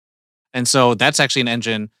And so that's actually an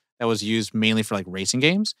engine that was used mainly for like racing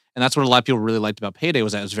games. And that's what a lot of people really liked about Payday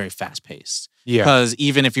was that it was very fast paced. Yeah. Because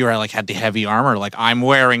even if you were like had the heavy armor like I'm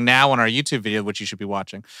wearing now on our YouTube video, which you should be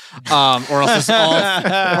watching, or else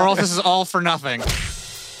this is all for nothing.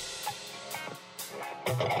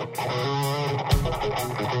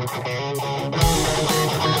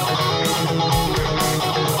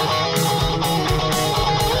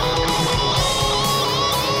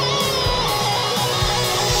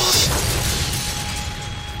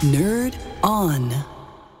 Nerd On.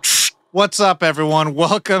 What's up, everyone?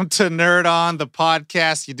 Welcome to Nerd On, the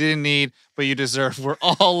podcast you didn't need, but you deserve. Where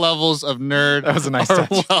all levels of nerd That was a nice are touch.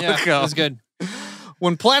 welcome. Yeah, that was good.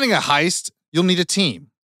 When planning a heist, you'll need a team.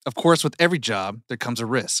 Of course, with every job, there comes a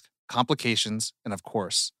risk, complications, and of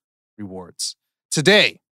course, rewards.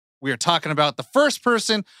 Today, we are talking about the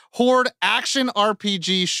first-person horde action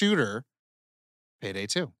RPG shooter, Payday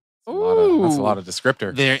 2. That's a lot of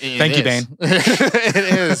descriptor. Thank you, Dane.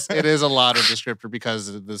 It is a lot of descriptor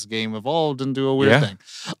because this game evolved into a weird thing.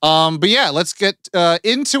 But yeah, let's get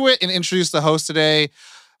into it and introduce the host today.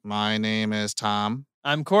 My name is Tom.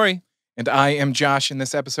 I'm Corey. And I am Josh, and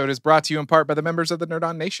this episode is brought to you in part by the members of the Nerd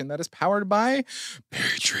On Nation that is powered by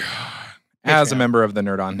Patreon. As a member of the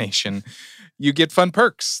Nerd On Nation, you get fun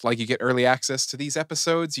perks, like you get early access to these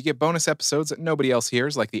episodes. You get bonus episodes that nobody else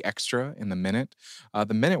hears, like the extra in the minute.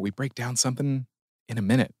 The minute, we break down something in a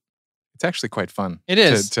minute. It's actually quite fun. It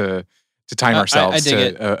is. To time ourselves I dig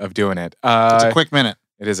it. Of doing it. It's a quick minute.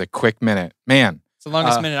 It is a quick minute. Man. It's the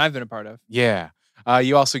longest minute I've been a part of. Yeah.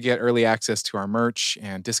 You also get early access to our merch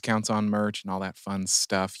and discounts on merch and all that fun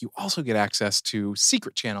stuff. You also get access to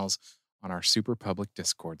secret channels on our super public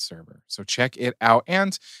Discord server. So check it out.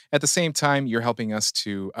 And at the same time, you're helping us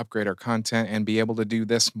to upgrade our content and be able to do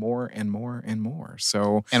this more and more and more.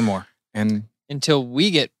 So And more. And Until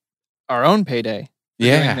we get our own payday for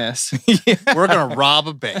doing this. We're going to rob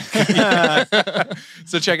a bank.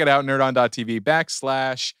 So check it out,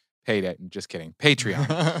 nerdon.tv/payday. Just kidding.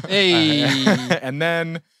 Patreon. Hey. And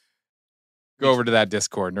then go over to that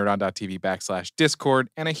Discord, nerdon.tv/Discord.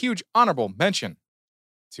 And a huge honorable mention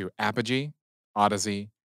to Apogee, Odyssey,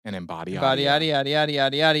 and Embody Body, Audio. yada, yada,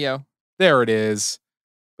 yada, yada, yada. There it is.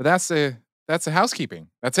 But that's the housekeeping.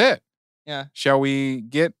 That's it. Yeah. Shall we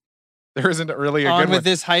get? There isn't really a On good with one.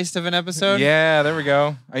 this heist of an episode? Yeah, there we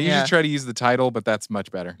go. I usually Yeah. try to use the title, but that's much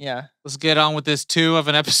better. Yeah. Let's get on with this 2 of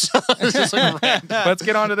an episode. It's just like random. Let's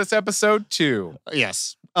get on to this episode 2.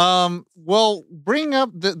 Yes. Well, bringing up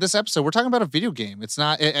this episode, we're talking about a video game. It's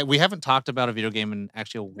not. We haven't talked about a video game in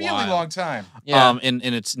actually a while. Really long time. Yeah. In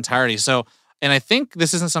its entirety. So, and I think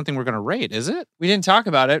this isn't something we're going to rate, is it? We didn't talk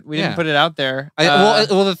about it. We Yeah. didn't put it out there.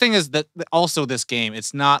 Well, the thing is that also this game,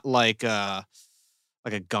 it's not like a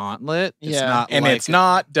gauntlet. It's Yeah. not And like, it's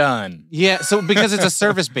not done. Yeah. So because it's a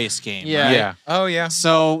service-based game. Yeah. Right? Yeah. Oh, yeah.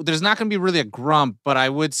 So there's not going to be really a grump, but I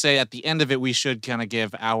would say at the end of it, we should kind of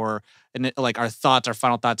give our thoughts, our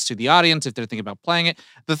final thoughts to the audience if they're thinking about playing it.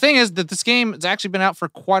 The thing is that this game has actually been out for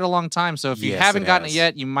quite a long time. So if you Yes, haven't it gotten it has.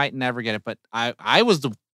 yet, you might never get it. But I was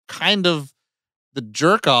the kind of the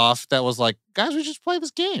jerk off that was like, guys, we should play this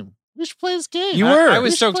game. We should play this game. You were. I We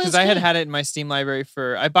was should stoked play because this I had game. had it in my Steam library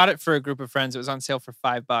I bought it for a group of friends. It was on sale for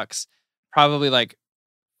 $5, probably like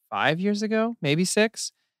 5 years ago, maybe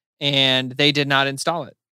 6. And they did not install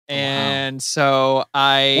it. And so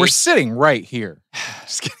We're sitting right here.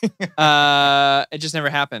 Just kidding. it just never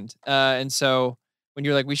happened. And so when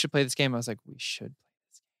you were like, we should play this game, I was like, we should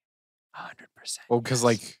play this game. 100%. Well, because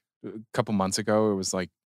like a couple months ago, it was like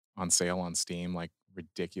on sale on Steam, like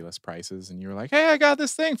ridiculous prices. And you were like, hey, I got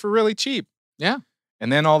this thing for really cheap. Yeah.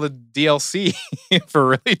 And then all the DLC for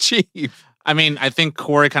really cheap. I mean, I think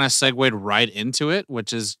Corey kind of segued right into it,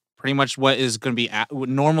 which is pretty much what is going to be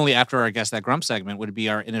normally after, I guess, that Grump segment would be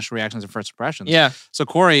our initial reactions and first impressions. Yeah. So,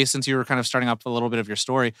 Corey, since you were kind of starting up a little bit of your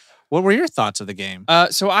story, what were your thoughts of the game?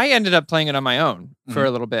 So I ended up playing it on my own for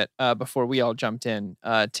a little bit before we all jumped in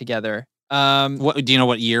together. What do you know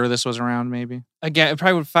what year this was around, maybe? Again,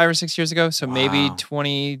 probably 5 or 6 years ago. So maybe Wow.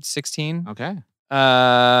 2016. Okay.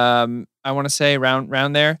 I want to say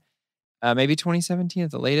round there. Maybe 2017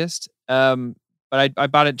 at the latest. But I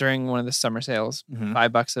bought it during one of the summer sales. Mhm.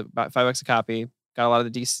 About $5 a copy. Got a lot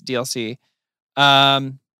of the DLC.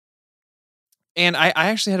 And I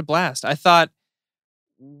actually had a blast. I thought,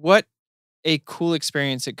 what a cool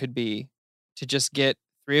experience it could be to just get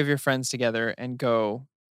 3 of your friends together and go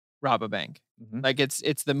rob a bank. Mhm. Like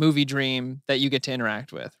it's the movie dream that you get to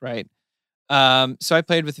interact with, right? So I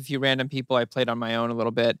played with a few random people. I played on my own a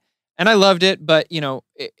little bit, and I loved it. But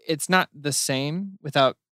it's not the same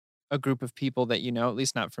without a group of people that At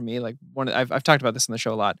least not for me. Like I've talked about this on the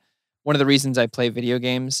show a lot. one of the reasons I play video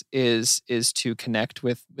games is to connect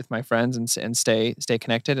with my friends and stay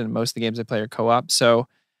connected. And most of the games I play are co-op. So,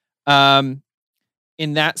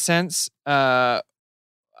 in that sense, I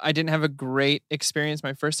didn't have a great experience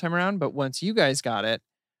my first time around. But once you guys got it,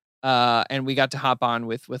 and we got to hop on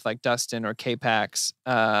with like Dustin or K-Pax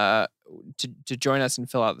to join us and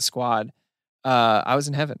fill out the squad, I was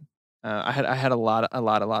in heaven. I had a lot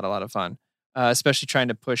of fun. Especially trying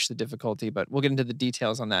to push the difficulty, but we'll get into the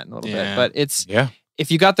details on that in a little bit. But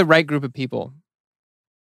if you got the right group of people,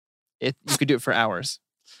 you could do it for hours.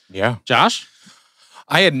 Yeah. Josh?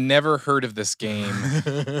 I had never heard of this game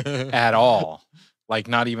at all. Like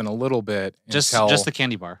not even a little bit. Just the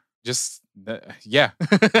candy bar. Yeah.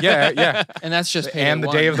 And that's just and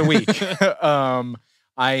the day of the week.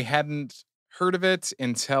 I hadn't heard of it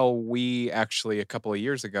until we actually a couple of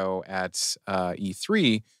years ago at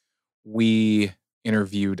E3. We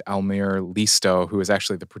interviewed Almir Listo, who is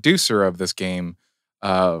actually the producer of this game,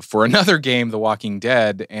 for another game, The Walking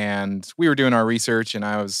Dead. And we were doing our research, and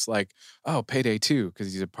I was like, oh, Payday 2,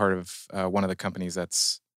 because he's a part of one of the companies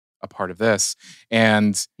that's a part of this.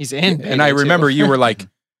 And he's in Payday and I remember 2. You were like,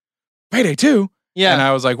 Payday 2? Yeah. And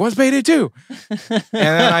I was like, what's Payday 2? And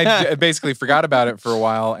then I basically forgot about it for a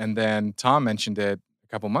while. And then Tom mentioned it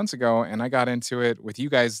couple months ago, and I got into it with you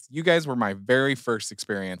guys. You guys were my very first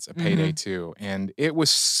experience of Payday 2, and it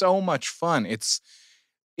was so much fun. It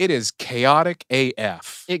is chaotic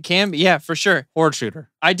AF. It can be, yeah, for sure. Horde shooter.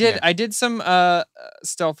 I did some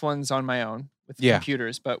stealth ones on my own with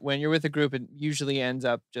computers, but when you're with a group, it usually ends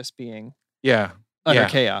up just being utter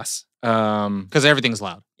chaos. Because everything's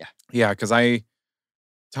loud. Yeah, because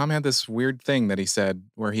Tom had this weird thing that he said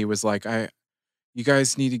where he was like, you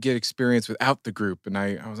guys need to get experience without the group. And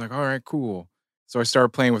I was like, all right, cool. So I started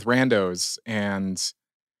playing with randos, and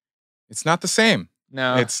it's not the same.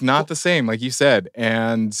 No. It's not the same, like you said.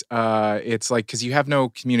 And it's like, because you have no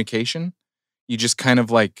communication. You just kind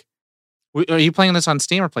of like... Are you playing this on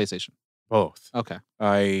Steam or PlayStation? Both. Okay.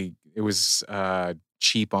 It was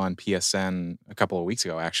cheap on PSN a couple of weeks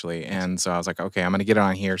ago, actually. And so I was like, okay, I'm going to get it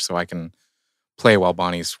on here so I can play while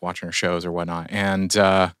Bonnie's watching her shows or whatnot. And...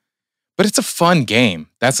 but it's a fun game.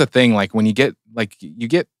 That's the thing. Like when you get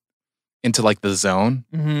into like the zone,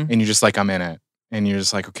 and you're just like, I'm in it, and you're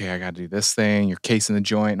just like, okay, I got to do this thing. You're casing the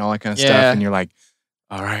joint and all that kind of stuff, and you're like,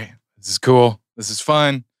 all right, this is cool. This is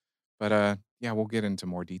fun. But we'll get into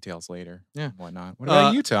more details later. Yeah, and whatnot. What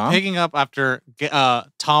about you, Tom? Picking up after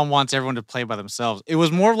Tom wants everyone to play by themselves. It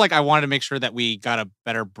was more of like I wanted to make sure that we got a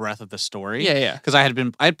better breadth of the story. Yeah. Because I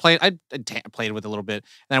played with a little bit,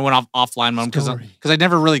 and I went offline mode because I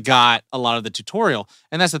never really got a lot of the tutorial.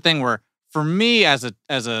 And that's the thing where for me as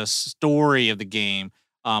a story of the game,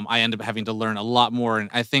 I end up having to learn a lot more.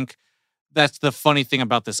 And I think that's the funny thing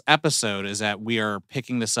about this episode is that we are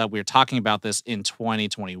picking this up. We are talking about this in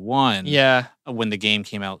 2021. Yeah. When the game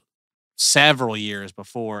came out several years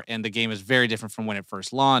before, and the game is very different from when it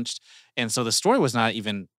first launched. And so the story was not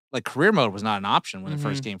even like career mode was not an option when the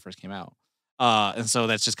first game first came out. And so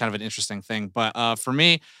that's just kind of an interesting thing. But for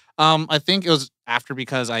me, I think it was after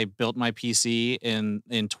because I built my PC in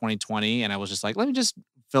 2020, and I was just like, let me just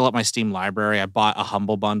fill up my Steam library. I bought a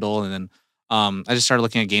Humble Bundle, and then I just started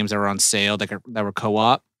looking at games that were on sale that were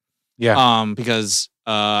co-op. Yeah. Because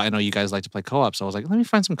I know you guys like to play co-op, so I was like, let me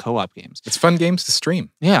find some co-op games. It's fun games to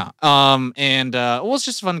stream. Yeah. It's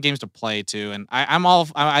just fun games to play too. And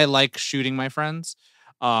I like shooting my friends.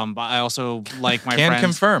 But I also like my friends. Can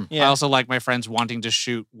confirm. Yeah. I also like my friends wanting to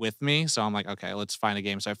shoot with me. So I'm like, okay, let's find a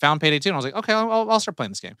game. So I found Payday 2, and I was like, okay, I'll start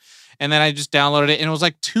playing this game. And then I just downloaded it, and it was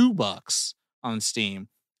like $2 on Steam.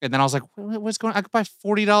 And then I was like, what's going on? I could buy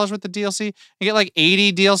 $40 worth of DLC and get like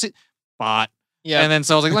 80 DLC. Bought. Yeah. And then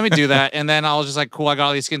so I was like, let me do that. And then I was just like, cool, I got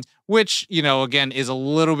all these skins, which, again, is a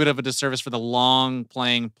little bit of a disservice for the long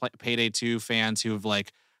playing Payday 2 fans who have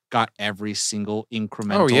like got every single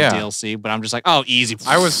incremental DLC. But I'm just like, oh, easy.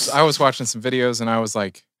 I was watching some videos, and I was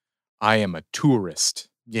like, I am a tourist.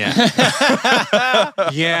 Yeah.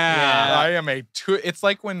 Yeah. I am a It's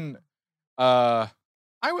like when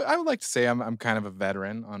I would like to say I'm kind of a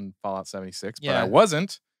veteran on Fallout 76, but I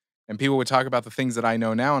wasn't. And people would talk about the things that I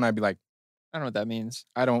know now, and I'd be like, I don't know what that means.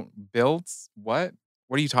 I don't build what?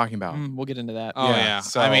 What are you talking about? We'll get into that. Oh yeah.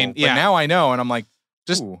 So, but now I know, and I'm like,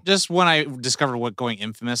 just when I discovered what going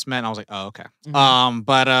infamous meant, I was like, oh, okay.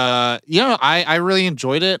 I really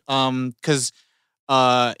enjoyed it. Because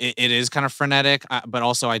it is kind of frenetic, but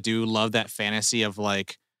also I do love that fantasy of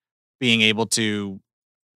like being able to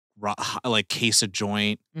like case a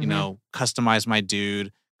joint, customize my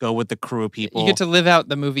dude, go with the crew of people. You get to live out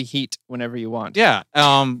the movie Heat whenever you want. Yeah.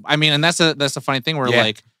 And that's the funny thing where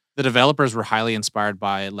like the developers were highly inspired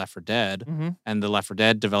by Left 4 Dead, Mhm. and the Left 4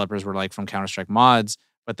 Dead developers were like from Counter-Strike mods,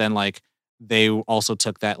 but then like they also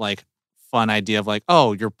took that like fun idea of like,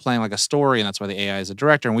 oh, you're playing like a story, and that's why the AI is a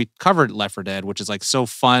director. And we covered Left 4 Dead, which is like so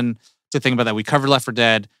fun to think about that. We covered Left 4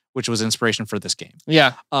 Dead, which was inspiration for this game.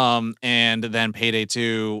 Yeah. And then Payday 2,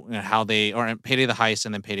 you know, how they, or Payday the Heist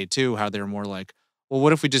and then Payday 2, how they were more like, well,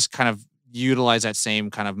 what if we just kind of utilize that same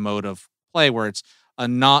kind of mode of play where it's a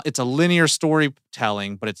linear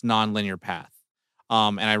storytelling, but it's non-linear path.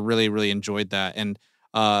 And I really, really enjoyed that. And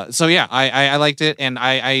so yeah, I liked it, and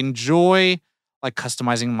I enjoy like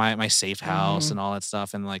customizing my safe house and all that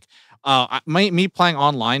stuff. And like me playing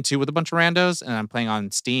online too with a bunch of randos, and I'm playing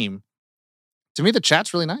on Steam. To me, the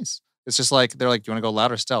chat's really nice. It's just like they're like, "Do you want to go loud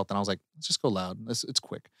or stealth?" And I was like, "Let's just go loud. It's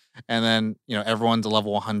quick." And then everyone's a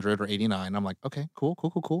level 100 or 89. I'm like, "Okay, cool.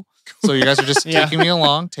 So you guys are just taking me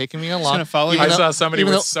along. Just gonna follow you. I saw somebody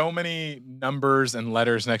with so many numbers and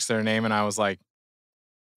letters next to their name, and I was like,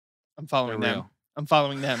 I'm following They're them. real. I'm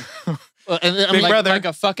following them. And I Big mean, brother. Like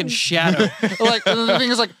a fucking shadow. like the thing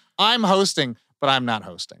is like I'm hosting, but I'm not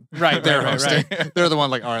hosting. Right, They're right, hosting. right. They're the one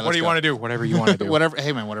like, all right, what do you want to do? Whatever you want to do. Whatever.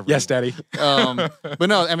 Hey man, whatever. Yes, you want. Daddy. But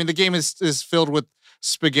no, I mean the game is filled with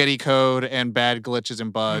spaghetti code and bad glitches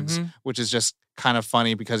and bugs, which is just kind of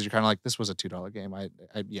funny because you're kind of like, this was a $2 game. I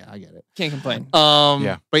get it. Can't complain.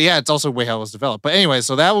 Yeah. But yeah, it's also way how it was developed. But anyway,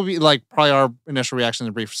 so that will be like probably our initial reaction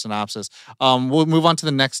and brief synopsis. We'll move on to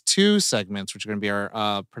the next two segments, which are going to be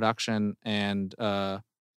our production and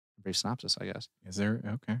brief synopsis, I guess. Is there?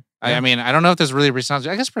 Okay. I mean, I don't know if there's really a brief synopsis.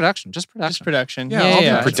 I guess production. Just production. Just production. Yeah, I'll do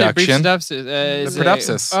I'd say production. Brief synopsis. The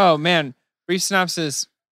production. Oh man, brief synopsis.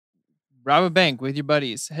 Rob a bank with your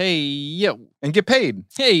buddies. Hey yo. And get paid.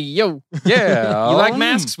 Hey yo. Yeah. You like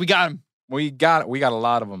masks? We got them. We got a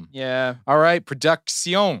lot of them. Yeah. All right,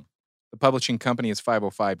 Production. The publishing company is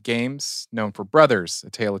 505 Games, known for Brothers,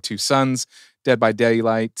 A Tale of Two Sons, Dead by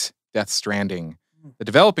Daylight, Death Stranding. The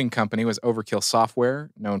developing company was Overkill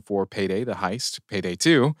Software, known for Payday the Heist, Payday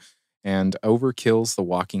 2, and Overkill's The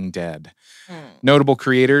Walking Dead. Notable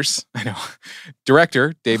creators, I know.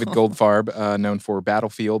 Director, David Goldfarb, known for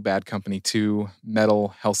Battlefield, Bad Company 2,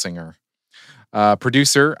 Metal Hellsinger.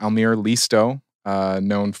 Producer, Almir Listo,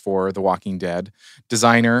 known for The Walking Dead.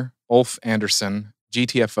 Designer, Ulf Anderson,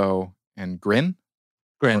 GTFO, and Grin.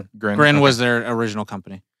 Grin Okay. was their original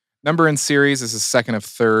company. Number in series is a second of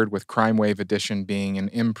third, with Crime Wave Edition being an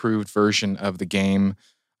improved version of the game.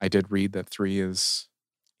 I did read that 3 is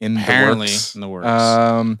Apparently in the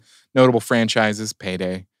works. Notable franchises,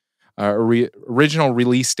 Payday. Original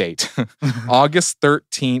release date, August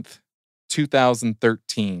 13th,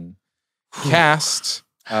 2013. Cast,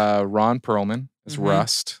 Ron Perlman as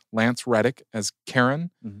Rust, Lance Reddick as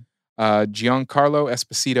Karen, Giancarlo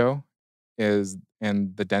Esposito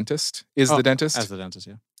and the dentist the dentist. As the dentist,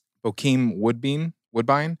 yeah. Bokeem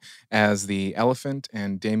Woodbine as the elephant,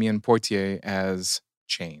 and Damien Poitier as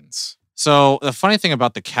Chains. So the funny thing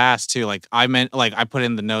about the cast too, like I put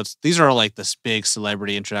in the notes, these are all like this big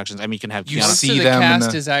celebrity introductions. I mean, you can have You Keanu- see So the them in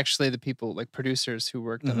cast the- is actually the people, like producers who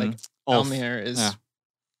worked on like Ulf. Almir is Yeah.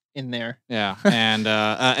 in there. Yeah, and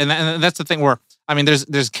that's the thing where I mean,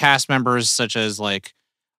 there's cast members such as like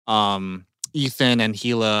Ethan and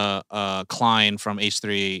Gila Klein from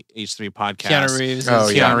H3 podcast. Keanu Reeves. Oh,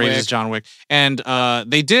 is yeah. John Keanu Reeves Wick. is John Wick, and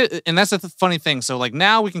they did, and that's the funny thing. So like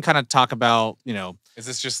now we can kind of talk about Is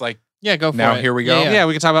this just like Yeah, go for Now, it. here we go? yeah,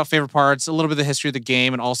 we can talk about favorite parts, a little bit of the history of the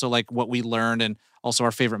game, and also like what we learned, and also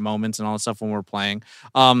our favorite moments and all that stuff when we're playing.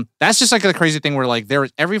 That's just like the crazy thing where like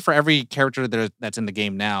for every character that's in the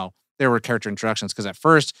game now, there were character introductions. Because at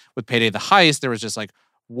first with Payday the Heist, there was just like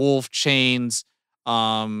Wolf, Chains,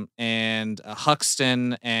 and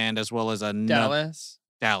Huxton, and as well as a Dallas,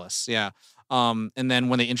 yeah. And then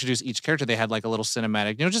when they introduced each character, they had like a little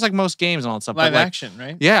cinematic, just like most games and all that stuff. Live but, like, action,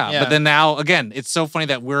 right? Yeah, but then now again, it's so funny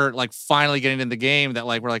that we're like finally getting in the game that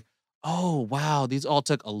like we're like, oh wow, these all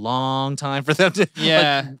took a long time for them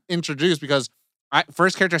to introduce, because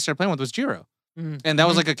first character I started playing with was Jiro. And that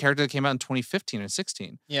was like a character that came out in 2015 and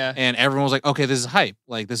 16. Yeah. And everyone was like, okay, this is hype.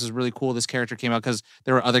 Like, this is really cool. This character came out, because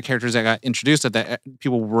there were other characters that got introduced that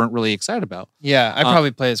people weren't really excited about. Yeah, I probably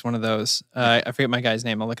play as one of those. I forget my guy's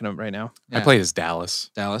name. I'm looking up right now. I played as Dallas.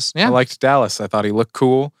 Yeah. I liked Dallas. I thought he looked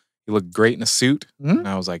cool. He looked great in a suit. And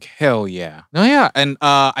I was like, hell yeah. No, yeah. And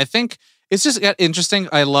I think it's just interesting.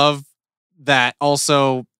 I love that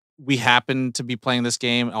also we happen to be playing this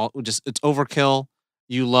game. It's Overkill.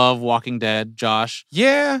 You love Walking Dead, Josh.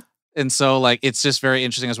 Yeah. And so like it's just very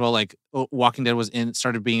interesting as well. Like Walking Dead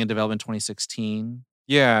started being in development in 2016.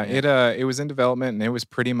 Yeah, it was in development, and it was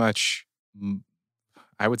pretty much,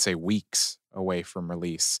 I would say, weeks away from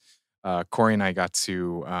release. Corey and I got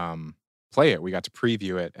to play it. We got to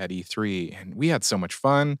preview it at E3, and we had so much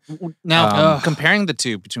fun. Now, comparing the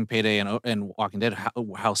two between Payday and Walking Dead,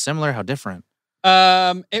 how similar, how different?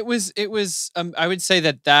 It was. I would say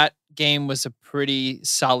that game was a pretty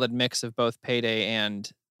solid mix of both Payday and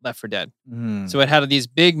Left 4 Dead. So it had these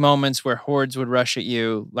big moments where hordes would rush at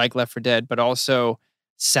you, like Left 4 Dead, but also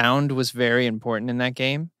sound was very important in that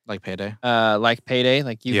game. Like Payday.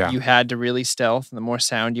 Like you had to really stealth, and the more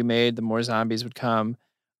sound you made, the more zombies would come.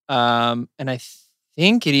 And I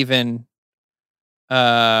think it even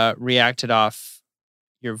reacted off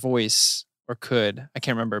your voice, or could. I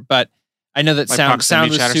can't remember, but I know that like sound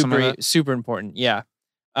was like super important. Yeah.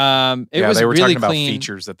 It was they were really talking about clean.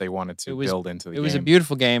 features that they wanted to build into the game. It was a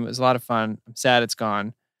beautiful game. It was a lot of fun. I'm sad it's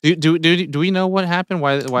gone. Do we know what happened?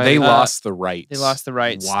 Why they lost the rights? They lost the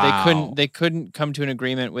rights. Wow. They couldn't come to an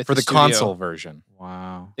agreement with for the studio. console version.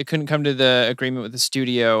 Wow. They couldn't come to the agreement with the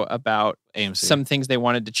studio about AMC. some things they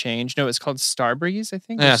wanted to change. No, it's called Starbreeze, I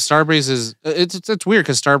think. Yeah, Starbreeze is it's weird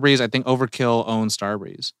because Starbreeze, I think Overkill owns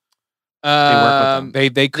Starbreeze.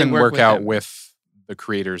 They couldn't work work with out them. with the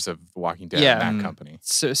creators of Walking Dead Yeah. and that company.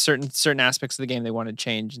 So certain aspects of the game they wanted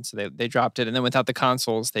changed, and so they dropped it. And then without the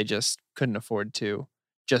consoles, they just couldn't afford to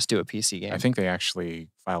just do a PC game. I think they actually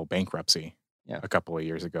filed bankruptcy a couple of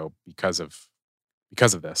years ago because of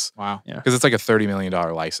this. Wow. Yeah. Because it's like a $30 million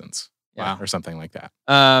license. Yeah. Or something like that.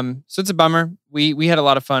 So it's a bummer. We had a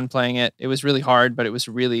lot of fun playing it. It was really hard, but it was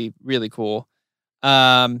really, really cool.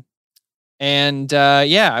 I would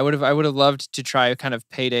have loved to try kind of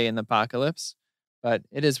Payday in the apocalypse, but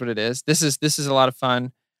it is what it is. This is a lot of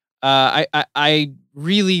fun. I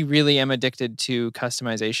really, really am addicted to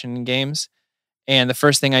customization in games. And the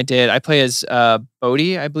first thing I did, I play as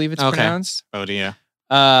Bodhi, I believe it's pronounced. Bodhi, yeah.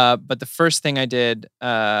 But the first thing I did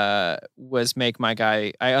was make my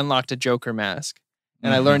guy. I unlocked a Joker mask,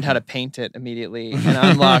 and I learned how to paint it immediately, and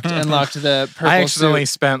unlocked the purple I accidentally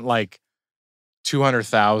suit. spent like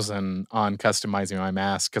 $200,000 on customizing my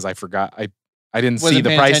mask because I forgot. I didn't see Wasn't the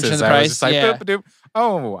paying attention to prices. the I was price? just like, Yeah. boop-a-doop.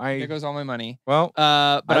 Oh, There goes all my money. well,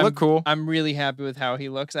 But I look cool. I'm really happy with how he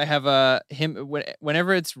looks. I have him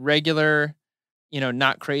whenever it's regular,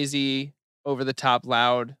 not crazy, over the top,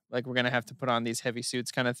 loud, like we're gonna have to put on these heavy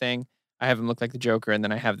suits kind of thing. I have him look like the Joker, and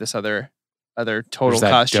then I have this other total There's that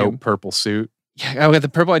costume. dope purple suit. Yeah, I got the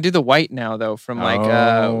purple. I do the white now though from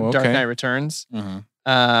Dark okay. Knight Returns. Mhm.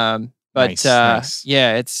 But Nice.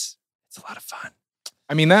 yeah, it's a lot of fun.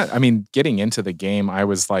 I mean, getting into the game, I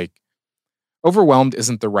was like, overwhelmed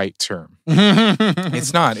isn't the right term.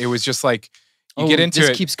 It's not. It was just like, you get into this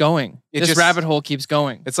it. keeps going. It This just- rabbit hole keeps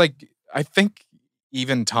going. It's like, I think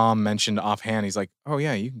even Tom mentioned offhand, he's like, oh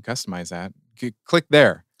yeah, you can customize that. Click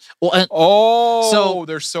there. Well, and So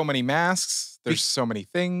there's so many masks. There's so many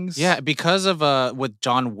things. yeah, because of with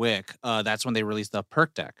John Wick, that's when they released the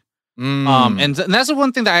perk deck. Mm. And that's the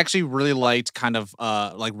one thing that I actually really liked, kind of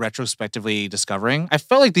like retrospectively discovering. I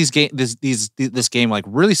felt like this game like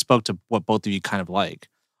really spoke to what both of you kind of like.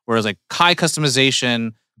 Whereas like high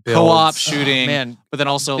customization, Builds. co-op shooting, Man, but then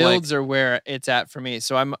also builds are where it's at for me.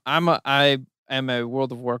 So I am a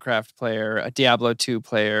World of Warcraft player, a Diablo 2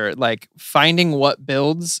 player. Like finding what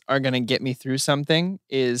builds are gonna get me through something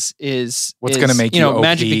is What's gonna make you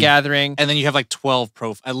Magic OP. the Gathering. and then you have like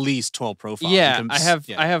at least 12 profiles. Yeah, You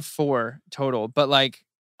can I have 4 total, but like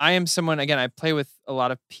I am someone, again, I play with a lot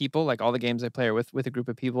of people, like all the games I play are with a group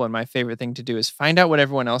of people, and my favorite thing to do is find out what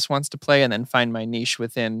everyone else wants to play and then find my niche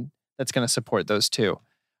within that's going to support those two.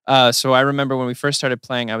 So I remember when we first started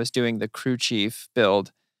playing, I was doing the crew chief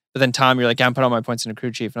build, but then Tom, you're like, yeah, I'm putting all my points in a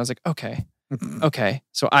crew chief. And I was like, okay,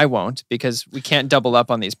 so I won't, because we can't double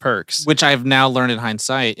up on these perks. Which I've now learned in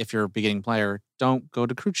hindsight, if you're a beginning player, don't go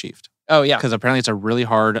to crew chief. Oh yeah. Because apparently it's a really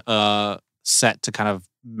hard set to kind of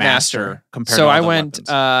master compared So to all I the went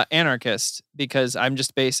weapons. anarchist, because I'm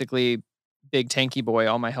just basically big tanky boy.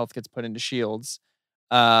 All my health gets put into shields,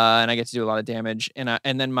 and I get to do a lot of damage. And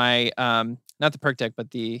then my not the perk deck,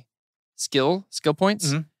 but the skill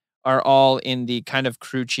points Mhm. are all in the kind of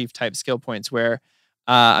crew chief type skill points where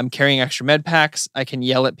I'm carrying extra med packs. I can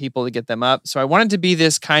yell at people to get them up. So I wanted to be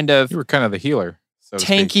this kind of You were kind of the healer. So to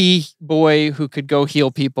speak. tanky boy who could go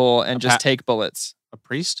heal people and just take bullets. A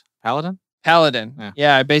priest? Paladin? Paladin.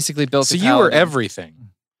 Yeah, I basically built. So a you were paladin. everything.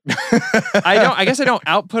 I guess I don't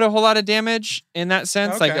output a whole lot of damage in that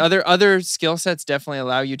sense. Like Okay. other skill sets definitely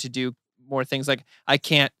allow you to do more things. Like I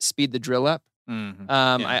can't speed the drill up. Mm-hmm.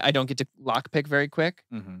 I don't get to lockpick very quick.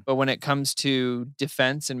 Mm-hmm. But when it comes to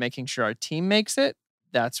defense and making sure our team makes it,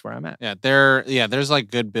 that's where I'm at. Yeah, there's like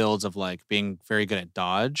good builds of like being very good at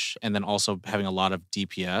dodge and then also having a lot of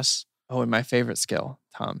DPS Oh, and my favorite skill,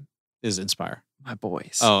 Tom, is inspire. My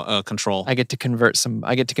boys. Control. I get to convert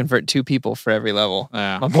 2 people for every level.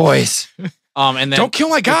 Yeah. My boys. And then Don't kill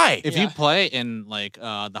my guy. If you play in like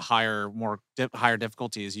the higher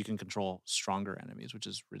difficulties, you can control stronger enemies, which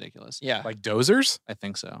is ridiculous. Yeah. Like dozers? I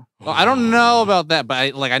think so. Well, I don't know about that, but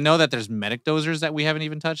I know that there's medic dozers that we haven't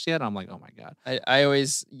even touched yet. I'm like, oh my god. I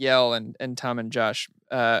always yell, and Tom and Josh.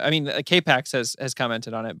 K-Pax has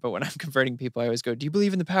commented on it, but when I'm converting people, I always go, "Do you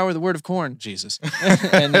believe in the power of the word of corn?" Jesus.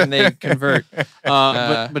 And then they convert.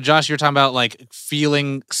 But Josh, you're talking about like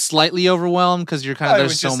feeling slightly overwhelmed because you're kind of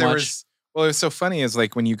there's so much. Well, it was so funny is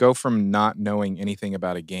like when you go from not knowing anything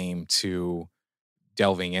about a game to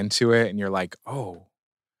delving into it and you're like, oh,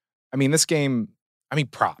 I mean, this game,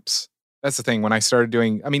 props. That's the thing. When I started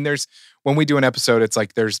doing, when we do an episode, it's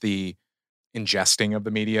like there's the ingesting of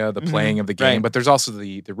the media, the playing of the game, right. but there's also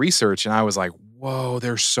the research. And I was like, whoa,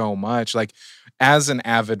 there's so much. Like as an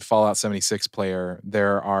avid Fallout 76 player,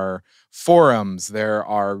 there are forums, there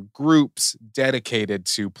are groups dedicated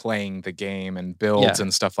to playing the game and builds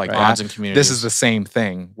and stuff like that. Mods and communities. This is the same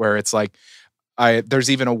thing where it's like,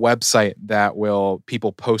 there's even a website that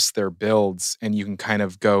people post their builds and you can kind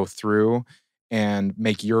of go through and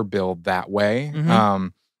make your build that way.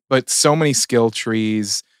 But so many skill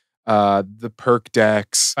trees, the perk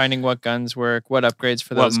decks, finding what guns work, what upgrades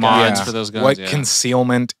for those what mods guns, for those guns, what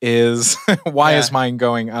concealment is, why is mine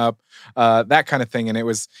going up, that kind of thing. And it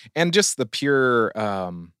was, and just the pure,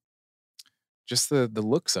 just the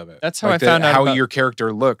looks of it. That's how I found out how about your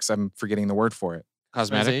character looks. I'm forgetting the word for it.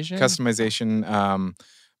 Cosmetic Customization.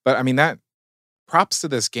 But that props to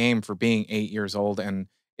this game for being 8 years old, and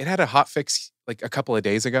it had a hotfix like a couple of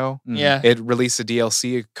days ago. Yeah. It released a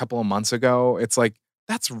DLC a couple of months ago. It's like,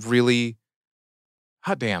 that's really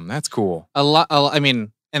hot damn, that's cool. A lot.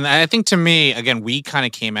 And I think to me, again, we kind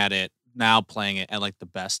of came at it now playing it at like the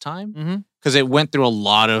best time because it went through a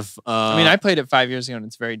lot of. I played it 5 years ago, and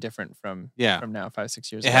it's very different from now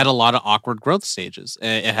 5-6 years. It had a lot of awkward growth stages.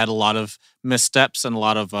 It had a lot of missteps and a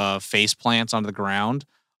lot of face plants onto the ground.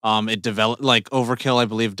 It developed like Overkill, I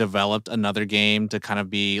believe, developed another game to kind of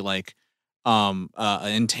be like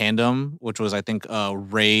in tandem, which was I think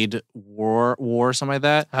Raid War something like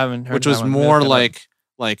that. I haven't heard which was more like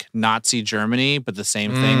Nazi Germany, but the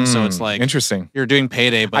same thing. So it's like interesting. You're doing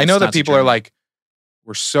Payday, but I know it's that Nazi people Germany. are like,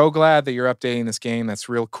 we're so glad that you're updating this game. That's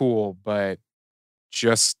real cool, but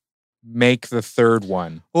just make the third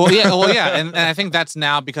one. Well, yeah, and I think that's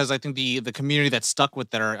now because I think the community that's stuck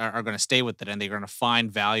with it are going to stay with it and they're going to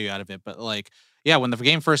find value out of it. But like, yeah, when the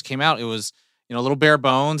game first came out, it was a little bare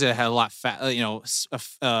bones. It had a lot,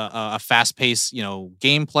 a fast paced,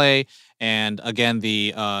 gameplay. And again,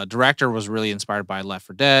 the director was really inspired by Left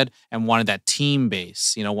 4 Dead and wanted that team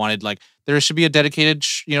base. Wanted like there should be a dedicated,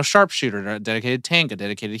 sharpshooter, a dedicated tank, a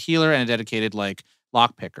dedicated healer, and a dedicated like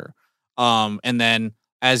lockpicker. And then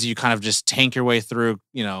as you kind of just tank your way through,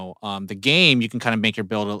 the game, you can kind of make your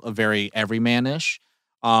build a very everyman-ish.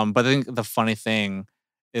 But I think the funny thing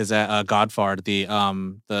is that Godfard,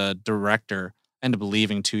 the director, ended up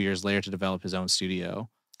leaving 2 years later to develop his own studio.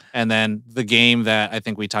 And then the game that I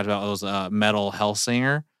think we talked about was Metal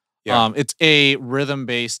Hellsinger. Yeah. It's a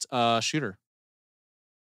rhythm-based shooter.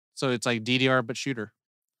 So it's like DDR but shooter.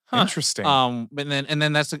 Interesting. And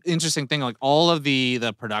then that's the interesting thing. Like all of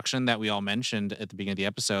the production that we all mentioned at the beginning of the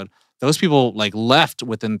episode, those people like left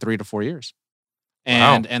within 3 to 4 years,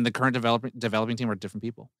 and the current developing team are different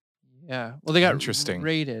people. Yeah. Well, they got interesting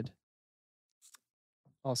raided.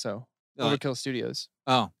 Also, Overkill Studios.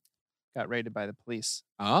 Oh, got raided by the police.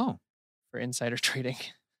 Oh, for insider trading.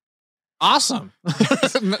 Awesome.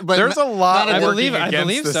 But there's a lot. I believe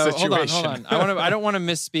this so. Situation. Hold on. I don't want to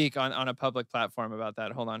misspeak on a public platform about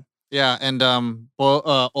that. Hold on. Yeah, and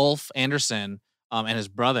Ulf Anderson and his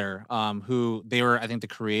brother, who they were, I think, the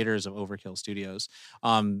creators of Overkill Studios.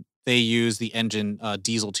 They used the engine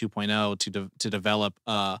Diesel 2.0 to develop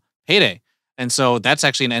Payday, and so that's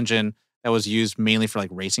actually an engine that was used mainly for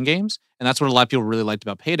like racing games, and that's what a lot of people really liked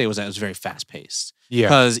about Payday was that it was very fast paced. Yeah,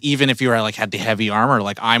 because even if you were like had the heavy armor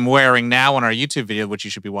like I'm wearing now on our YouTube video, which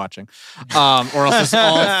you should be watching, or else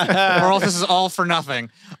this is all for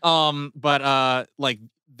nothing. But like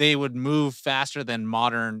they would move faster than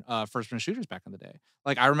modern first-person shooters back in the day.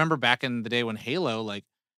 Like I remember back in the day when Halo, like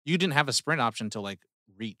you didn't have a sprint option until like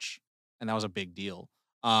Reach, and that was a big deal.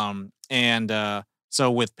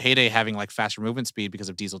 So with Payday having like faster movement speed because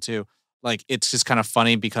of Diesel 2. Like it's just kind of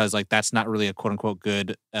funny because like that's not really a quote unquote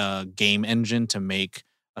good game engine to make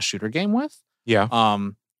a shooter game with. Yeah.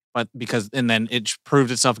 But then it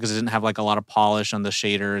proved itself because it didn't have like a lot of polish on the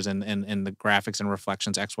shaders and the graphics and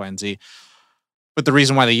reflections X, Y, and Z. But the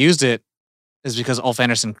reason why they used it is because Ulf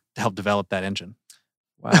Anderson helped develop that engine.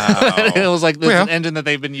 Wow. It was like this Well. engine that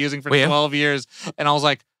they've been using for Well. 12 years. And I was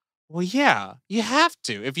like, well, yeah, you have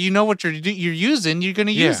to. If you know what you're using, you're going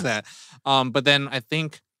to use that. But then I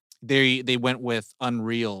think they went with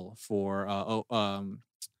Unreal for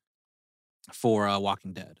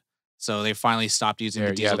Walking Dead. So they finally stopped using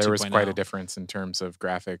the Diesel 2.0. there was quite a difference in terms of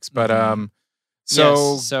graphics. But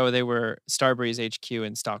so they were Starbreeze HQ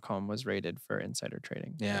in Stockholm was rated for insider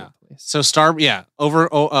trading. by Yeah. the police. So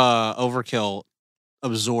Overkill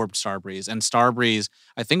absorbed Starbreeze, and Starbreeze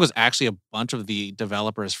I think was actually a bunch of the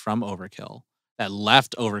developers from Overkill that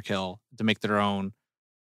left Overkill to make their own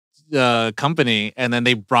company, and then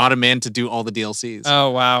they brought them in to do all the DLCs. Oh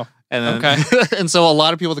wow. And then, and so a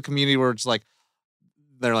lot of people in the community were just like,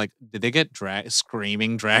 they're like, did they get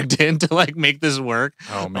dragged in to like make this work?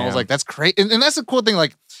 Oh And man, I was like, that's great. And that's a cool thing.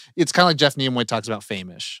 Like, it's kind of like Jeff Nimoy talks about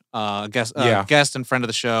Famish. Guest and friend of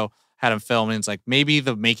the show had him film, and it's like, maybe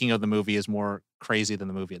the making of the movie is more crazy than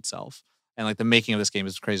the movie itself. And like the making of this game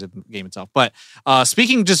is crazy than the game itself. But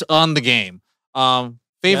speaking just on the game,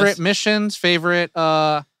 favorite missions, favorite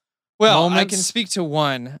Well, moments? I can speak to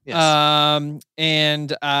one. Yes.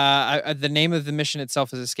 The name of the mission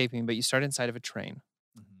itself is escaping, but you start inside of a train.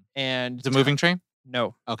 And the moving train?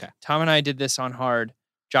 No. Okay. Tom and I did this on hard.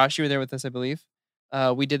 Josh, you were there with us, I believe.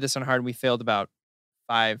 We did this on hard. And we failed about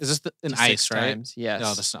 5. Is this in to ice, 6 right? times. Yes.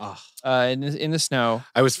 Oh, the snow. In the snow.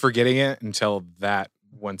 I was forgetting it until that.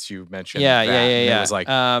 Once you mentioned, Yeah. and it was like,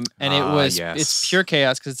 it's pure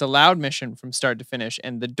chaos because it's a loud mission from start to finish,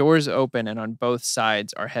 and the doors open, and on both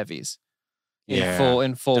sides are heavies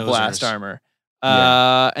in full blast Dozers. armor.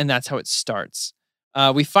 And that's how it starts.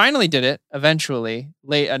 We finally did it eventually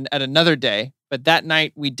late at another day, but that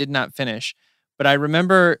night we did not finish. But I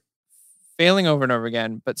remember failing over and over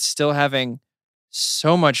again, but still having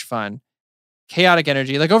so much fun. Chaotic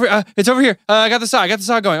energy, like it's over here. I got the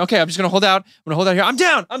saw going. Okay, I'm just gonna hold out. I'm gonna hold out here. I'm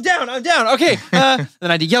down. Okay. Then I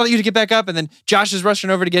had to yell at you to get back up, and then Josh is rushing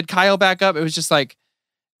over to get Kyle back up. It was just like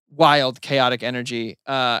wild, chaotic energy,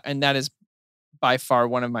 and that is by far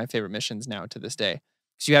one of my favorite missions now to this day.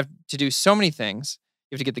 Because you have to do so many things.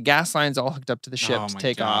 You have to get the gas lines all hooked up to the ship to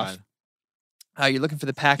take off. You're looking for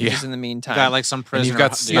the packages in the meantime. Got like some prisoner. you've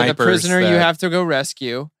got you have the prisoner you have to go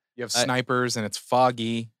rescue. You have snipers, and it's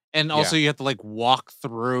foggy. And also you have to like walk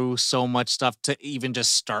through so much stuff to even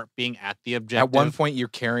just start being at the objective. At one point, you're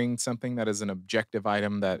carrying something that is an objective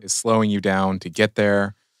item that is slowing you down to get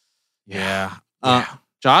there. Yeah.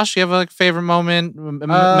 Josh, you have a favorite moment,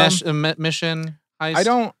 mission,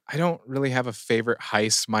 heist? I don't really have a favorite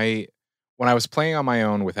heist. When I was playing on my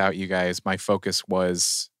own without you guys, my focus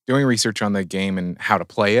was doing research on the game and how to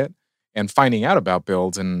play it and finding out about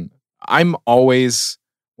builds. And I'm always,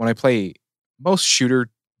 when I play most shooter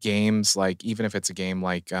games, like even if it's a game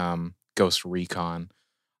like Ghost Recon,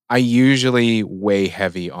 I usually weigh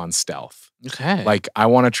heavy on stealth. Okay. Like I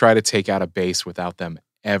want to try to take out a base without them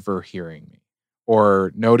ever hearing me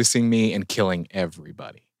or noticing me and killing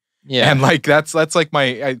everybody. Yeah. And like that's like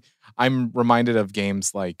I'm reminded of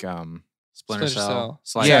games like Splinter Cell.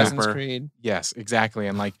 Sly Assassin's Cooper. Creed. yes, exactly.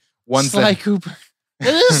 And like ones Sly that Cooper. It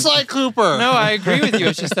is Sly Cooper. No, I agree with you.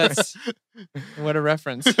 It's just that's what a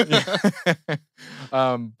reference.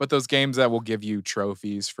 but those games that will give you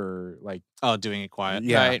trophies for like Doing it quiet.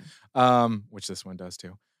 Yeah. Right. Which this one does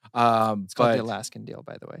too. It's called the Alaskan Deal,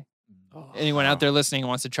 by the way. Anyone out there listening who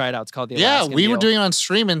wants to try it out, it's called the Alaskan we Deal. were doing it on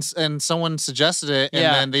stream and someone suggested it, and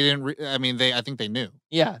Yeah. then they didn't. I think they knew.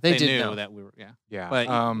 Yeah, they did knew know. that we were. Yeah. Yeah.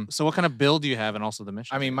 But so, what kind of build do you have, and also the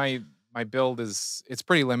mission? I mean, my build it's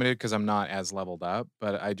pretty limited because I'm not as leveled up,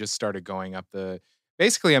 but I just started going up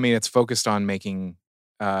basically, I mean, it's focused on making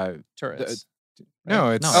Turrets. no,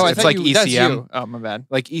 it's I thought like that's ECM. you. Oh, my bad.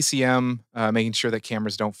 Like ECM, making sure that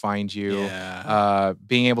cameras don't find you. Yeah.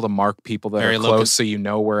 Being able to mark people that Very are low close so you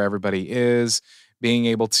know where everybody is. Being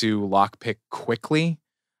able to lockpick quickly.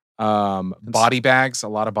 Body bags, a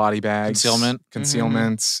lot of body bags.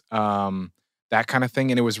 Concealment. That kind of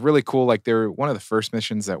thing. And it was really cool. Like one of the first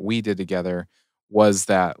missions that we did together was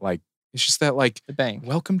that like, it's just that like, The bank.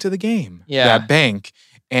 welcome to the game. Yeah. That bank.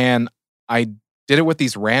 And I did it with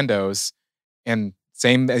these randos. And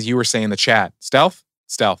same as you were saying in the chat, stealth,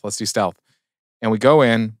 let's do stealth. And we go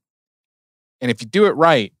in, and if you do it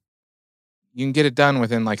right, you can get it done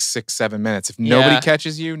within like 6-7 minutes. If nobody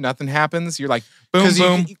catches you, nothing happens. You're like, boom,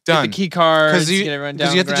 boom, done. Get the key cards. Because Get everyone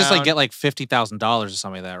down you have to just like ground. get like $50,000 or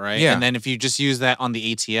something like that, right? Yeah. And then if you just use that on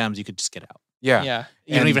the ATMs, you could just get out. Yeah. Yeah.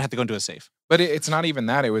 You don't And- even have to go into a safe. But it's not even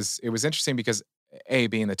that. It was interesting because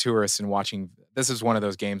being the tourist and watching, this is one of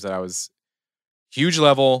those games that I was huge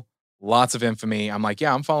level, lots of infamy. I'm like,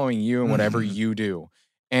 yeah, I'm following you and whatever you do.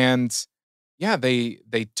 And yeah, they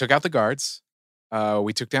took out the guards.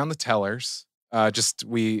 We took down the tellers.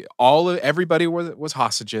 Everybody was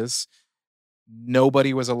hostages.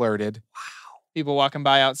 Nobody was alerted. People walking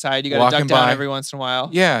by outside. You got to duck down every once in a while.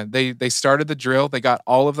 Yeah, they started the drill. They got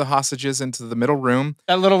all of the hostages into the middle room.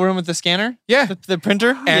 That little room with the scanner? Yeah. The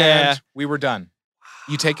printer? And we were done.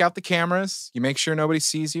 You take out the cameras. You make sure nobody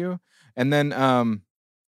sees you. And then on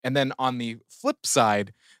the flip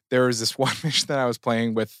side, there was this one mission that I was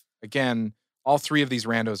playing with. Again, all three of these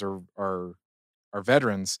randos are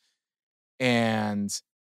veterans. And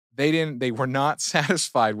they were not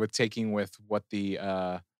satisfied with taking with what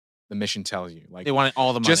the mission tells you. Like, they wanted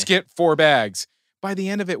all the money. Just get 4 bags. By the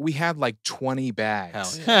end of it, we had like 20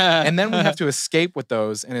 bags. Hell yeah. And then we have to escape with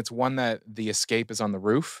those, and it's one that the escape is on the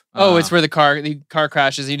roof. It's where the car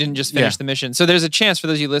crashes. You didn't just finish the mission. So there's a chance for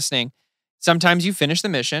those of you listening. Sometimes you finish the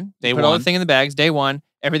mission. You put all the thing in the bags. Day 1,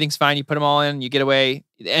 everything's fine. You put them all in. You get away.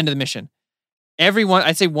 The end of the mission.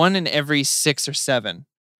 I'd say 1 in every 6 or 7.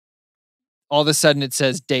 All of a sudden it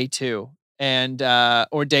says day 2 and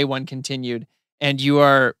or day 1 continued, and you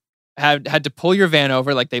had to pull your van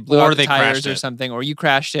over, like they blew out the tires or something, or you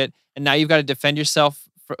crashed it, and now you've got to defend yourself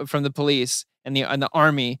from the police and the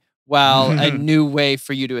army while a new way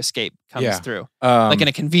for you to escape comes through, like in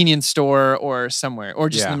a convenience store or somewhere, or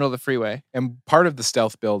just in the middle of the freeway. And part of the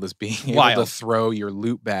stealth build is being able to throw your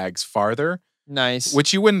loot bags farther. Nice.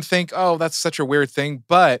 Which you wouldn't think, oh, that's such a weird thing,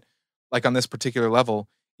 but like on this particular level,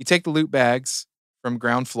 you take the loot bags from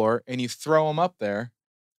ground floor and you throw them up there.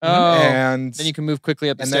 And then you can move quickly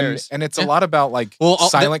up the stairs. And it's a lot about like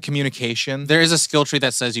silent communication. There is a skill tree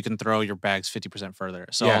that says you can throw your bags 50% further.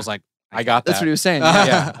 So I was like, I got that. That's what he was saying.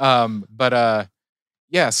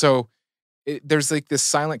 So there's like this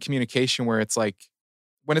silent communication where it's like,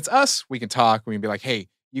 when it's us, we can talk. We can be like, hey,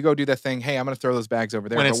 you go do that thing. Hey, I'm going to throw those bags over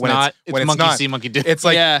there. When it's monkey see, monkey do. It's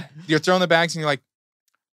like you're throwing the bags and you're like,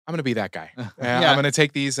 I'm going to be that guy. I'm going to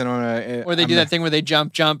take these and I'm going to... Or they do that thing where they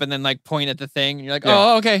jump and then like point at the thing. And you're like,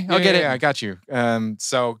 oh, okay, I'll get it. Yeah, I got you.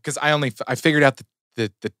 So, because I figured out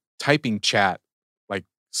the typing chat like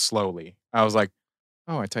slowly. I was like,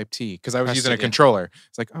 oh, I typed T. Because I was using a controller.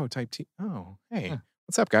 It's like, oh, type T. Oh, hey,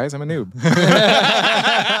 what's up, guys? I'm a noob.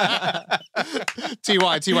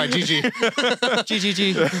 TY, GG.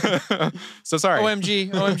 GGG. So sorry. OMG,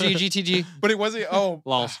 GTG. But it wasn't,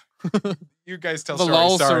 lols. You guys tell the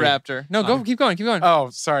stories. Sorry. Velociraptor. No, keep going. Oh,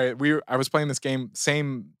 sorry. I was playing this game.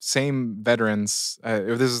 Same veterans.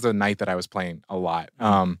 This is the night that I was playing a lot.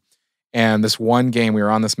 And this one game, we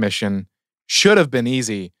were on this mission. Should have been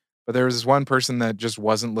easy, but there was this one person that just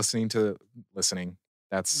wasn't listening.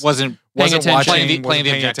 That's wasn't watching, playing the paying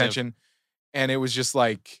objective. attention, and it was just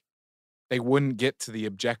like they wouldn't get to the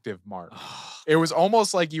objective mark. It was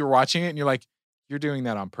almost like you were watching it and you're like, you're doing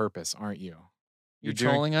that on purpose, aren't you? You're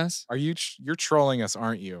trolling us? You're trolling us,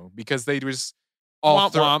 aren't you? Because they just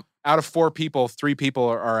out of 4 people, 3 people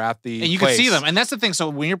are at the and you place. can see them. And that's the thing. So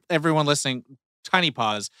when you're everyone listening, tiny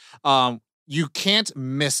pause, you can't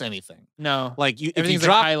miss anything. No. Like if you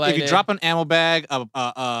drop an ammo bag,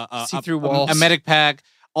 a see-through walls, a medic pack,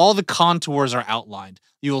 all the contours are outlined.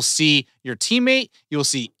 You will see your teammate, you will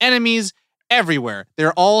see enemies everywhere.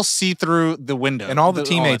 They're all see through the window. And all the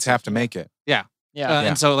teammates have to make it. Yeah. Yeah.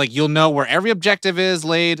 And so like you'll know where every objective is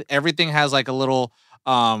laid. Everything has like a little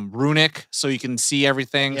runic so you can see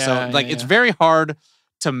everything. It's very hard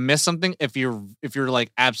to miss something if you're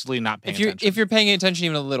like absolutely not paying attention. If you're paying attention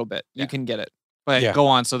even a little bit, you can get it. But go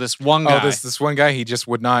on. So this one guy. Oh, this one guy, he just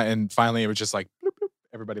would not, and finally it was just like bloop, bloop,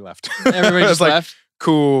 everybody left. Everybody just like, left.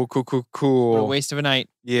 Cool. What a waste of a night.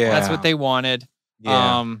 Yeah. That's what they wanted.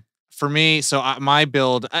 Yeah. For me, so my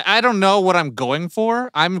build, I don't know what I'm going for.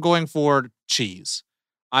 I'm going for cheese.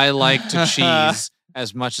 I like to cheese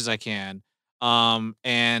as much as I can.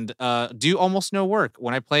 And do almost no work.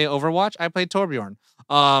 When I play Overwatch, I play Torbjorn.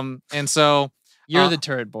 And so you're the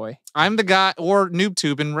turret boy. I'm the guy, or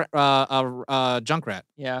NoobTube in Junkrat.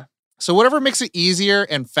 Yeah. So whatever makes it easier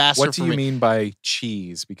and faster. What do you mean by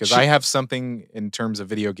cheese? Because I have something in terms of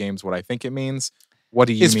video games. What I think it means. What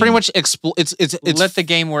do you mean? It's pretty much it's let the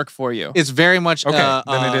game work for you. It's very much okay.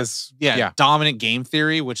 Then it is dominant game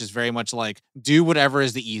theory, which is very much like do whatever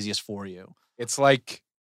is the easiest for you. It's like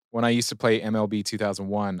when I used to play MLB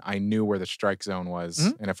 2001, I knew where the strike zone was,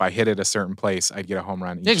 and if I hit it a certain place, I'd get a home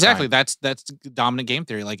run each exactly. time. That's dominant game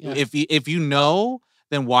theory. Like if you know,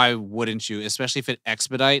 then why wouldn't you? Especially if it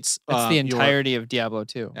expedites. That's the entirety of Diablo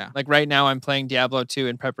 2. Yeah. Like right now, I'm playing Diablo 2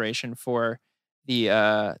 in preparation for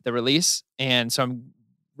the release, and so I'm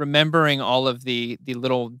remembering all of the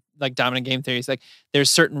little like dominant game theories. Like there's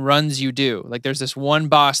certain runs you do. Like there's this one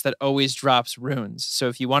boss that always drops runes. So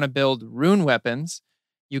if you want to build rune weapons,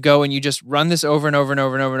 You go and you just run this over and over and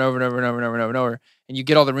over and over and over and over and over and over and over and over, and you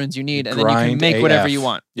get all the runes you need, and then you can Grind make whatever AF. you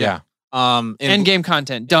want. Yeah. End game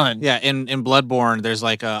content done. Yeah, in Bloodborne, there's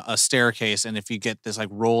like a staircase, and if you get this like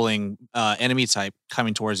rolling enemy type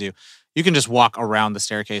coming towards you, you can just walk around the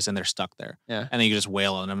staircase and they're stuck there. Yeah. And then you just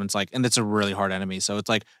wail on them. And it's like, and it's a really hard enemy. So it's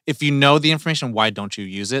like, if you know the information, why don't you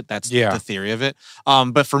use it? That's the theory of it.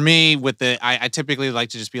 But for me, with I typically like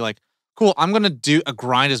to just be like, cool, I'm gonna do a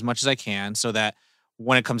grind as much as I can so that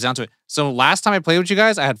when it comes down to it. So last time I played with you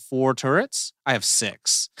guys, I had 4 turrets. I have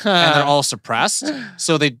 6. And they're all suppressed,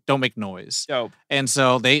 so they don't make noise. Dope. And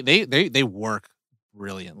so they work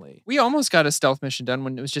brilliantly. We almost got a stealth mission done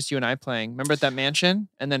when it was just you and I playing. Remember at that mansion?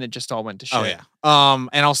 And then it just all went to shit. Oh yeah.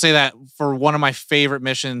 And I'll say that for one of my favorite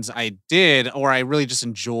missions I did, or I really just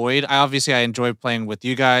enjoyed. I enjoyed playing with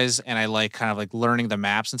you guys, and I like kind of like learning the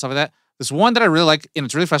maps and stuff like that. This one that I really like, and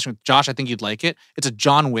it's really frustrating. Josh, I think you'd like it. It's a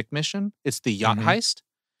John Wick mission. It's the yacht heist.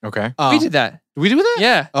 Okay. We did that. Did we do that?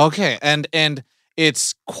 Yeah. Okay. And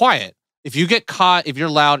it's quiet. If you get caught, if you're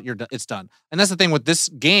loud, it's done. And that's the thing with this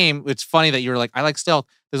game. It's funny that you're like, I like stealth.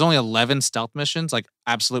 There's only 11 stealth missions, like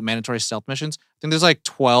absolute mandatory stealth missions. I think there's like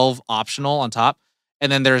 12 optional on top,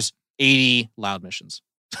 and then there's 80 loud missions.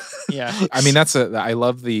 Yeah. I mean, I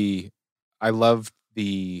love the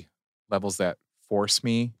levels that force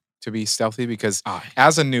me to be stealthy, because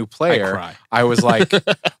as a new player, I was like,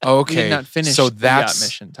 okay, we did not finish so the yacht that's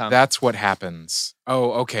mission, Tom. that's what happens.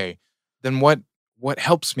 Oh, okay. Then what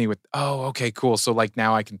helps me with, okay, cool. So like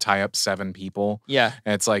now I can tie up 7 people. Yeah.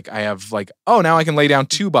 And it's like, I have like, now I can lay down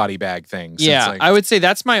 2 body bag things. Yeah. Like, I would say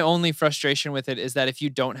that's my only frustration with it, is that if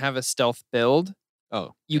you don't have a stealth build,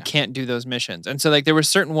 you can't do those missions. And so like there were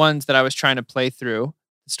certain ones that I was trying to play through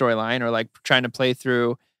the storyline, or like trying to play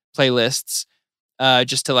through playlists,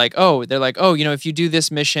 just to like, they're like, if you do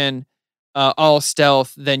this mission all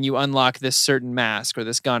stealth, then you unlock this certain mask or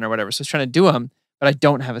this gun or whatever. So I was trying to do them, but I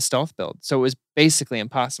don't have a stealth build. So it was basically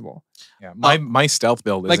impossible. Yeah, my stealth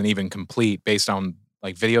build isn't even complete based on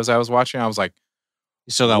like videos I was watching. I was like,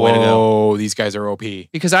 you still got a way to go. These guys are OP.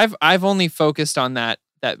 Because I've only focused on that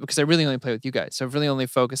because I really only play with you guys. So I've really only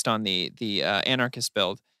focused on the anarchist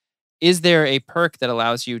build. Is there a perk that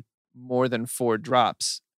allows you more than 4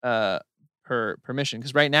 drops per mission?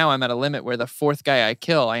 Because right now I'm at a limit where the 4th guy I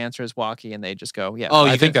kill, I answer as walkie, and they just go, yeah. Oh,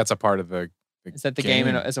 I think that's a part of the is that the game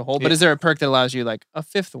as a whole? But is there a perk that allows you like a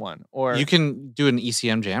 5th one? Or you can do an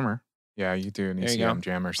ECM jammer. Yeah, you do an ECM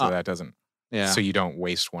jammer, so that doesn't. Yeah. So you don't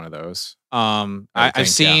waste one of those. I've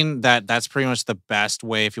seen that that's pretty much the best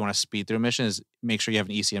way if you want to speed through a mission, is make sure you have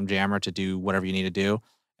an ECM jammer to do whatever you need to do,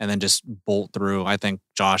 and then just bolt through. I think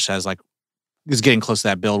Josh is getting close to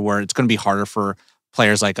that build where it's going to be harder for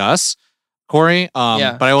players like us, Corey.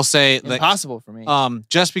 But I will say impossible for me.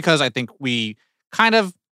 Just because I think we kind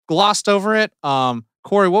of glossed over it.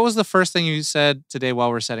 Corey, what was the first thing you said today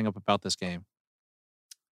while we're setting up about this game?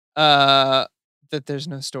 That there's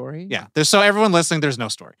no story. Yeah. So everyone listening, there's no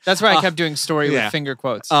story. That's why I kept doing story with finger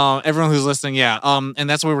quotes. Everyone who's listening, yeah. And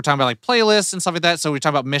that's what we were talking about, like playlists and stuff like that. So we talk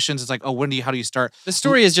about missions. It's like, how do you start? The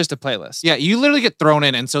story is just a playlist. Yeah, you literally get thrown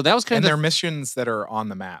in, and so that was kind of. There are missions that are on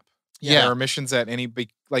the map. Yeah, there are missions that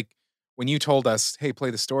like when you told us, "Hey, play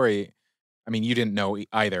the story." I mean, you didn't know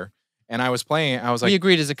either. And I was playing. I was like, we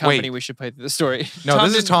agreed as a company we should play the story. No,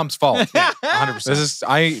 this is Tom's fault. Yeah, 100%.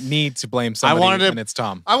 I need to blame somebody, and it's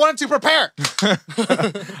Tom. I wanted to prepare.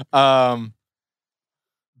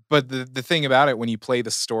 But the thing about it, when you play the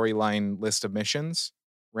storyline list of missions,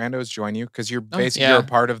 randos join you because you're basically you're a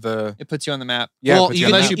part of the. It puts you on the map. Yeah,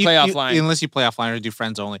 unless you play offline. Unless you play offline or do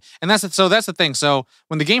friends only, and that's the thing. So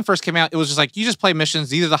when the game first came out, it was just like you just play missions.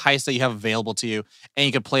 These are the heists that you have available to you, and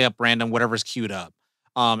you can play up random whatever's queued up.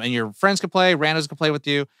 And your friends could play, randos could play with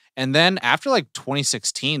you. And then after like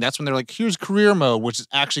 2016, that's when they're like, here's career mode, which is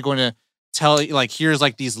actually going to tell you, like, here's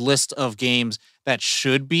like these list of games that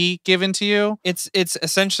should be given to you. It's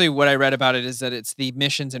essentially what I read about it is that it's the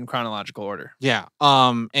missions in chronological order. Yeah.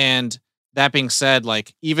 And that being said,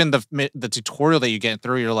 like even the tutorial that you get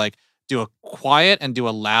through, you're like, do a quiet and do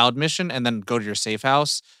a loud mission and then go to your safe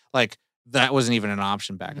house. Like, that wasn't even an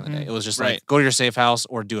option back in the day. It was just like, go to your safe house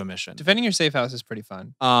or do a mission. Defending your safe house is pretty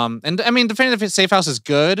fun. And I mean, defending the safe house is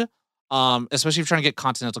good, especially if you're trying to get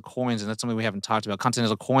continental coins, and that's something we haven't talked about.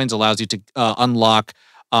 Continental coins allows you to unlock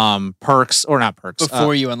perks, or not perks.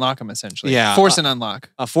 Before you unlock them, essentially. Yeah. Force and unlock.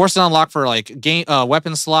 Force and unlock for like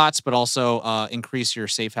weapon slots, but also increase your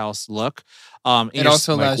safe house look. It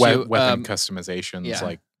also allows you weapon customizations,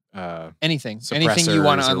 like anything you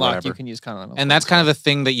want to unlock, whatever. you can use continental. And that's kind of the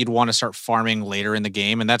thing that you'd want to start farming later in the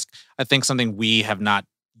game, and that's I think something we have not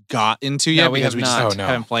got into yet because we just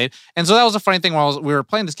haven't played. And so that was a funny thing while we were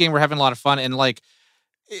playing this game. We're having a lot of fun, and like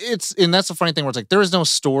and that's the funny thing where it's like there is no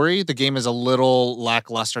story. The game is a little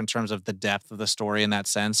lackluster in terms of the depth of the story in that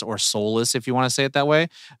sense, or soulless if you want to say it that way.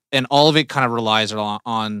 And all of it kind of relies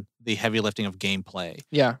on the heavy lifting of gameplay.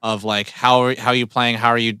 Yeah. Of like how are you playing, how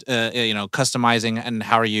are you customizing, and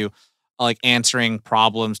how are you like answering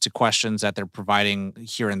problems to questions that they're providing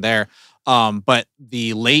here and there. But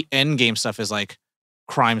the late end game stuff is like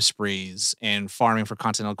crime sprees and farming for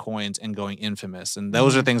continental coins and going infamous. And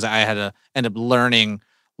those are things that I had to end up learning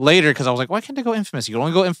later because I was like, why can't I go infamous? You can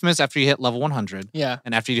only go infamous after you hit level 100. Yeah.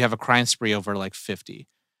 And after you have a crime spree over like 50.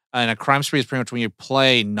 And a crime spree is pretty much when you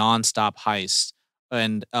play nonstop heists.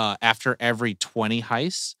 And after every 20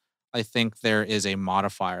 heists, I think there is a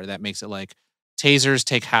modifier that makes it like tasers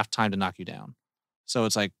take half time to knock you down. So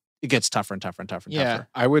it's like it gets tougher and tougher and tougher and tougher.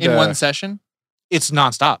 I would In one session? It's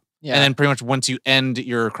nonstop. Yeah. And then pretty much once you end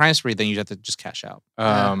your crime spree, then you have to just cash out.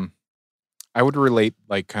 I would relate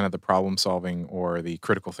like kind of the problem solving or the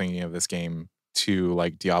critical thinking of this game to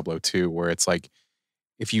like Diablo 2, where it's like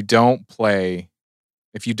if you don't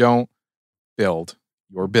build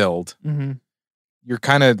your build, you're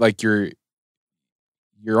kind of like you're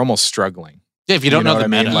almost struggling. Yeah, if you don't know the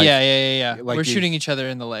meta. Like, yeah. like We're shooting each other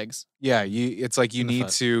in the legs. Yeah, it's like you need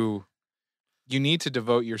to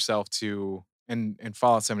devote yourself to, and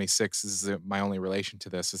Fallout 76 is my only relation to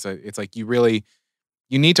this. It's like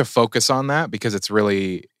you need to focus on that because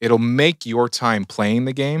it'll make your time playing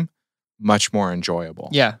the game much more enjoyable.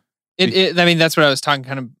 Yeah. I mean, that's what I was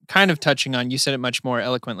talking, kind of touching on. You said it much more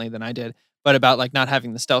eloquently than I did, but about like not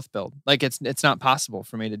having the stealth build. Like it's not possible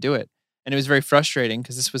for me to do it. And it was very frustrating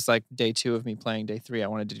because this was like day 2 of me playing. Day 3, I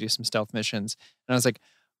wanted to do some stealth missions. And I was like,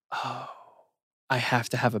 oh, I have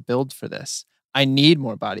to have a build for this. I need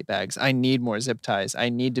more body bags. I need more zip ties. I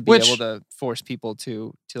need to be able to force people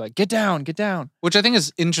to like, get down. Which I think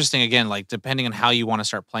is interesting, again, like depending on how you want to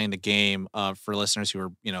start playing the game for listeners who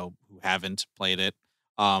are, who haven't played it,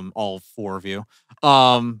 all 4 of you.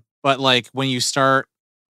 But like when you start,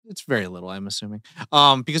 it's very little, I'm assuming.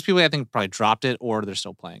 Because people I think probably dropped it or they're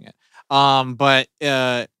still playing it. But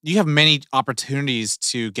you have many opportunities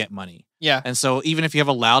to get money. Yeah. And so even if you have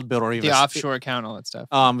a loud build or even the offshore account, all that stuff.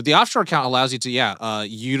 The offshore account allows you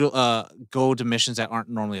to, go to missions that aren't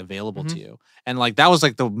normally available to you. And like that was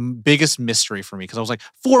like the biggest mystery for me because I was like,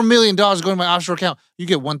 $4 million going to my offshore account. You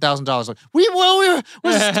get $1,000. Like,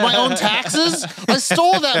 was my own taxes? I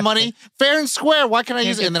stole that money fair and square. Why can't I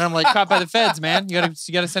use it? And then I'm like, caught by the feds, man. You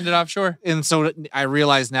gotta send it offshore. And so I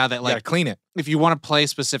realized now that like clean it. If you want to play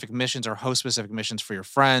specific missions or host specific missions for your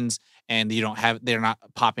friends and they're not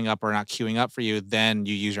popping up or not queuing up for you, then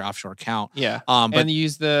you use your offshore account. Yeah. And you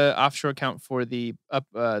use the offshore account for the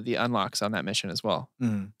unlocks on that mission as well.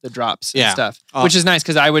 The drops and stuff. Which is nice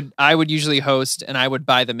because I would usually host and I would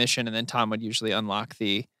buy the mission and then Tom would usually unlock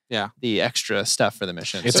the extra stuff for the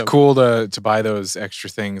mission. It's cool to buy those extra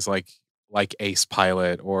things like Ace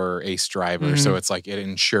Pilot or Ace Driver. So it's like it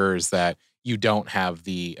ensures that you don't have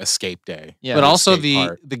the escape day. Yeah. But also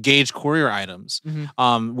the Gauge courier items,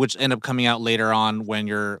 which end up coming out later on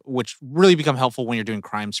which really become helpful when you're doing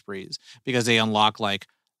crime sprees because they unlock like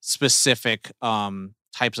specific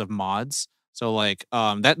types of mods. So like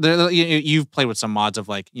you've played with some mods of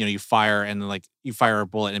like, you fire and like you fire a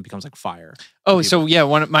bullet and it becomes like fire. Oh, so yeah,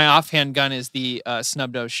 one of my offhand gun is the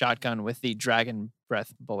snub nose shotgun with the dragon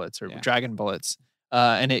breath bullets or dragon bullets.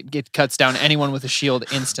 And it cuts down anyone with a shield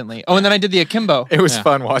instantly. Oh, and then I did the akimbo. It was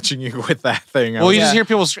fun watching you with that thing. Well, you just hear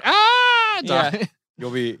people scream, yeah.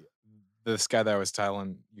 You'll be this guy that I was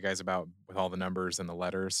telling you guys about with all the numbers and the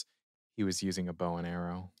letters. He was using a bow and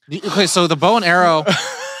arrow. Okay, so the bow and arrow,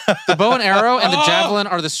 and the javelin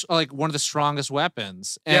are like one of the strongest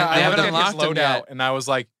weapons. And I haven't unlocked his them loadout, yet. and I was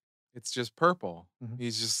like, it's just purple.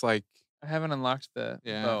 He's just like, I haven't unlocked the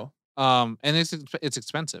bow. And it's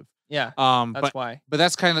expensive. Yeah, that's why. But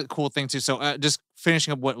that's kind of the cool thing too. So just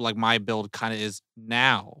finishing up what like my build kind of is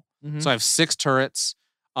now. So I have 6 turrets.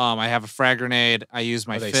 I have a frag grenade. I use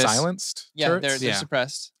my fist. Are they silenced? Yeah, turrets? they're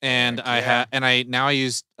suppressed. And I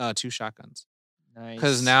use 2 shotguns. Nice.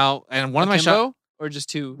 Because now one of my shot or just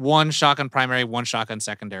 2. 1 shotgun primary, 1 shotgun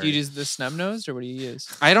secondary. Do you use the snub nose or what do you use?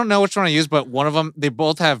 I don't know which one I use, but one of them they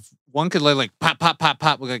both have. One could like pop, pop, pop,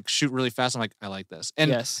 pop, like shoot really fast. I'm like, I like this, and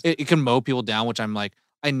it can mow people down, which I'm like,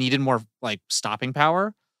 I needed more like stopping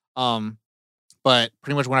power. But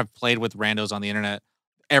pretty much when I've played with randos on the internet,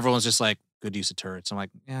 everyone's just like, good use of turrets. I'm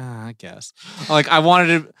like, yeah, I guess. Like I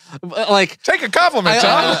wanted to, like take a compliment,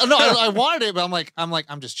 Tom. I wanted it, but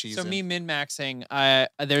I'm just cheesing. So me min-maxing,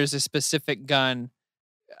 there's a specific gun.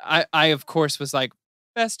 I of course was like,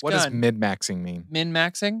 best what gun. What does mid-maxing mean?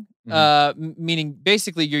 Min-maxing? Meaning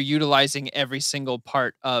basically you're utilizing every single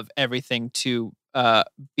part of everything to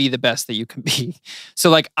be the best that you can be. So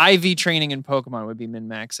like IV training in Pokemon would be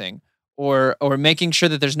min-maxing, or making sure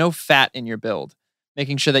that there's no fat in your build,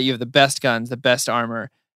 making sure that you have the best guns, the best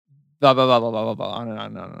armor, blah blah blah blah blah blah blah, on and on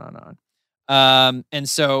and on and on and on. And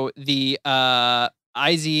so the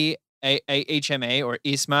IZ HMA or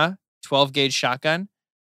ISMA 12 gauge shotgun,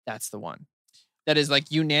 that's the one. That is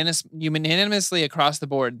like unanimously across the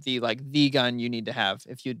board the gun you need to have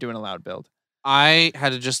if you're doing a loud build. I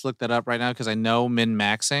had to just look that up right now because I know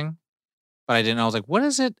min-maxing, but I didn't know. I was like, what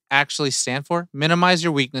does it actually stand for? Minimize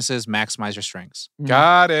your weaknesses, maximize your strengths.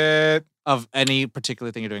 Got it. Of any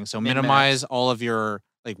particular thing you're doing. So minimize all of your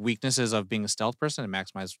like weaknesses of being a stealth person and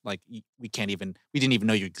maximize like we didn't even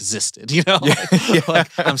know you existed, you know? Yeah.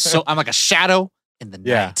 Like I'm like a shadow in the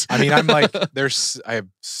night. I mean, I'm like, I have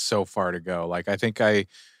so far to go. Like, I think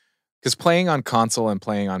because playing on console and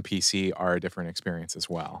playing on PC are a different experience as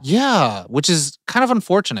well. Yeah, which is kind of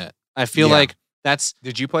unfortunate. I feel like that's.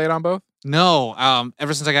 Did you play it on both? No.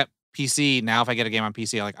 Ever since I got PC, now if I get a game on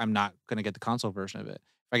PC, I'm not gonna get the console version of it.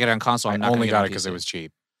 If I get it on console, I'm not only gonna got get it because it was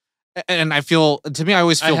cheap. And I feel, to me, I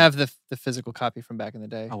always feel. I have the physical copy from back in the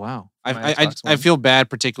day. Oh wow, Xbox I One. feel bad,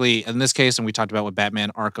 particularly in this case, and we talked about with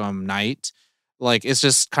Batman Arkham Knight. Like it's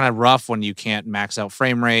just kind of rough when you can't max out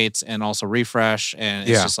frame rates and also refresh, and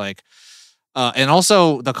it's just like, and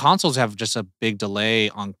also the consoles have just a big delay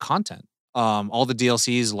on content. All the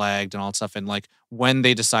DLCs lagged and all that stuff, and like when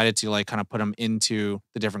they decided to like kind of put them into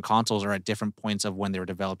the different consoles or at different points of when they were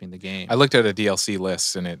developing the game. I looked at a DLC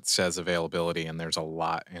list and it says availability, and there's a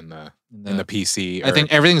lot in the PC. I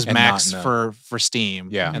think everything's maxed for Steam,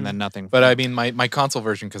 Yeah. and then nothing. But I mean, my console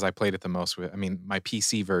version, because I played it the most with. I mean, my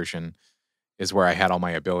PC version is where I had all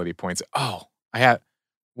my ability points. Oh, I had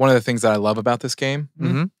one of the things that I love about this game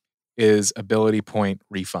is ability point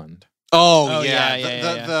refund. Oh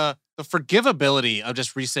yeah. The forgivability of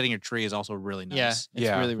just resetting your tree is also really nice. It's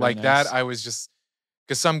really like nice. that. I was just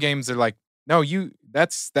because some games are like, no,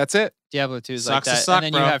 that's it. Diablo 2 is Sucks like to that, suck, and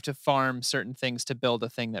then bro. you have to farm certain things to build a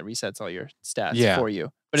thing that resets all your stats Yeah. for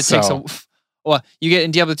you. But it takes you get in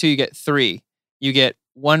Diablo 2 you get 3. You get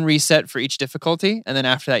 1 reset for each difficulty, and then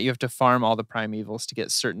after that you have to farm all the primevals to get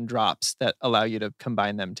certain drops that allow you to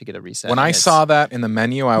combine them to get a reset. When I saw that in the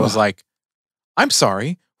menu, I was like, I'm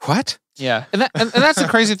sorry, what? Yeah. And that's the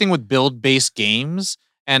crazy thing with build-based games.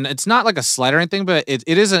 And it's not like a slight or anything, but it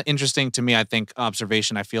is an interesting, to me, I think,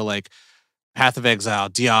 observation. I feel like Path of Exile,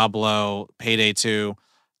 Diablo, Payday 2,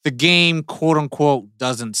 the game, quote unquote,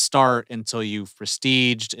 doesn't start until you've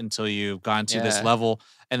prestiged, until you've gone to this level.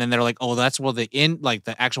 And then they're like, oh, that's where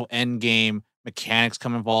the actual end game mechanics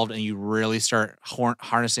come involved, and you really start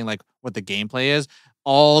harnessing like what the gameplay is.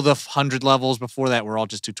 All the 100 levels before that were all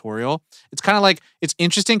just tutorial. It's kind of like, it's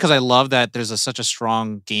interesting because I love that there's such a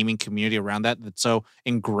strong gaming community around that's so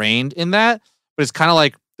ingrained in that. But it's kind of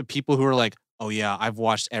like the people who are like, oh yeah, I've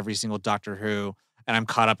watched every single Doctor Who and I'm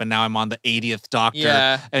caught up and now I'm on the 80th Doctor.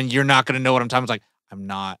 Yeah. And you're not going to know what I'm talking about. It's like, I'm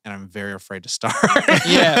not, and I'm very afraid to start.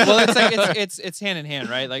 Yeah. Well, it's like, it's hand in hand,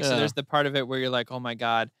 right? Like, so there's the part of it where you're like, oh my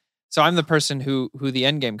God. So I'm the person who the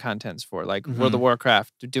end game content's for, like World of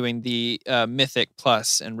Warcraft, doing the Mythic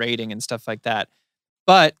Plus and raiding and stuff like that.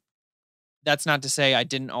 But that's not to say I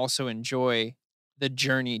didn't also enjoy the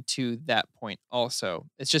journey to that point also.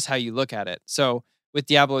 It's just how you look at it. So with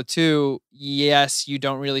Diablo 2, yes, you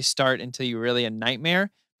don't really start until you're really a nightmare,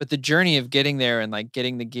 but the journey of getting there and like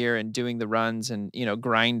getting the gear and doing the runs and, you know,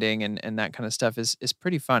 grinding and that kind of stuff is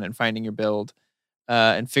pretty fun, and finding your build.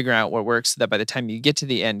 And figure out what works so that by the time you get to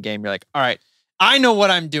the end game, you're like, all right, I know what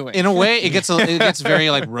I'm doing. In a way, it gets very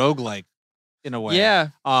like roguelike in a way.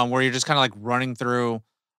 Yeah. Where you're just kind of like running through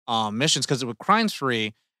missions, because with Crimes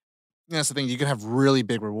Free, that's the thing, you can have really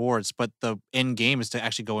big rewards, but the end game is to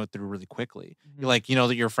actually go through really quickly. You're like, you know,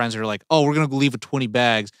 that your friends are like, oh, we're going to leave with 20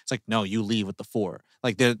 bags. It's like, no, you leave with the 4.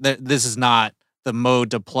 Like this is not the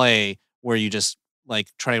mode to play where you just like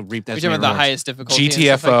try to reap that. You're talking about the highest difficulty.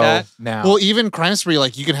 GTFO and stuff like that? now. Well, even Crime Spree,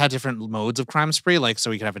 like you can have different modes of Crime Spree, like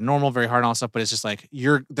so you can have it normal, very hard, and all that stuff. But it's just like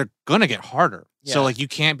they're gonna get harder. Yeah. So like you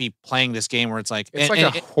can't be playing this game where it's like it's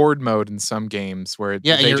a horde mode in some games where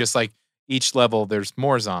they just like each level there's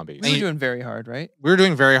more zombies. We were doing very hard, right? We were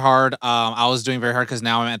doing very hard. I was doing very hard because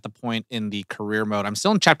now I'm at the point in the career mode. I'm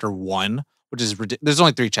still in chapter 1, which is there's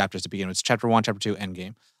only 3 chapters to begin with. It's chapter 1, chapter 2, end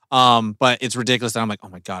game. But it's ridiculous that I'm like, oh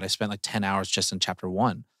my God, I spent like 10 hours just in chapter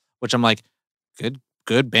 1. Which I'm like,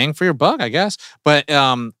 good bang for your buck, I guess. But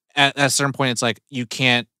at a certain point, it's like you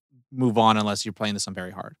can't move on unless you're playing this on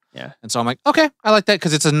very hard. Yeah. And so I'm like, okay, I like that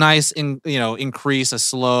because it's a nice, increase, a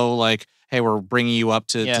slow like, hey, we're bringing you up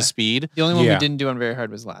Yeah. to speed. The only one we Yeah. didn't do on very hard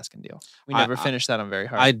was Alaskan Deal. We never finished that on very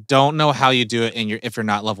hard. I don't know how you do it if you're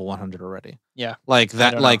not level 100 already. Yeah. Like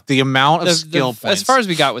that, don't like know. the amount of skill points. As far as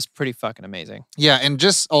we got was pretty fucking amazing. Yeah, and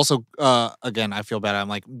just also, again, I feel bad. I'm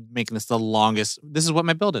like making this the longest. This is what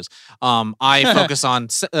my build is. I focus on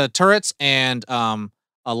turrets and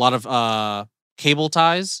a lot of cable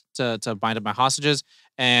ties to bind up my hostages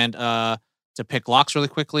and to pick locks really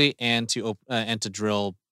quickly and to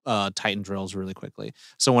drill Titan drills really quickly.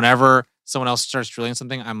 So whenever someone else starts drilling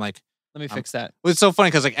something, I'm like, Let me fix that. well, it's so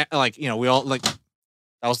funny because like you know we all like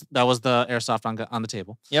that was the airsoft on the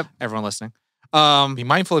table. Yep. Everyone listening. Be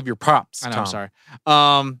mindful of your props. I know. Tom. I'm sorry.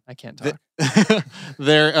 I can't talk.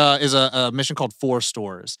 There is a mission called 4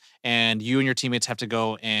 Stores, and you and your teammates have to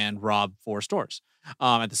go and rob 4 stores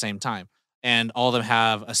at the same time. And all of them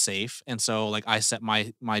have a safe. And so, like, I set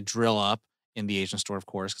my drill up in the Asian store, of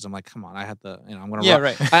course, because I'm like, come on, I have to, I'm gonna. Yeah, rob.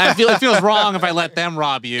 right. I feel it feels wrong if I let them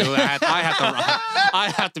rob you.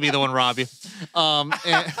 I have to be the one rob you.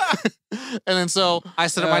 And then so I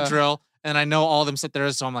set up my drill. And I know all of them sit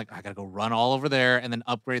there, so I'm like, I gotta go run all over there and then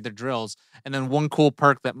upgrade their drills. And then one cool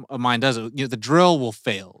perk that mine does, the drill will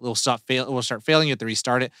fail. It will start failing. You have to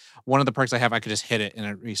restart it. One of the perks I have, I could just hit it and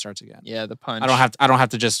it restarts again. Yeah, the punch. I don't have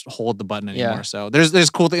to just hold the button anymore. Yeah. So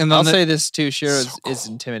there's cool things. I'll say this too. Shiro So is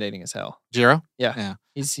cool. intimidating as hell. Jiro. Yeah.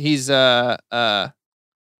 He's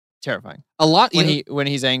terrifying A lot when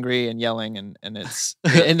he's angry and yelling and it's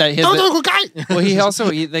and that his well he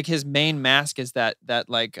also like his main mask is that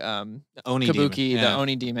like Oni kabuki demon. the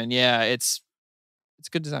Oni demon. Yeah, it's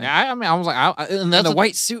good design. Yeah, I mean, I was like, and And that's the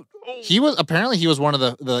white suit. He was one of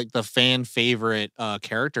the fan favorite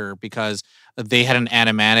character because they had an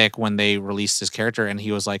animatic when they released his character, and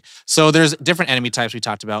he was like, so there's different enemy types we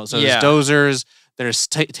talked about. So Yeah. there's dozers, there's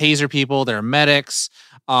taser people, there are medics,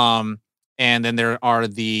 and then there are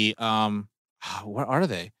the what are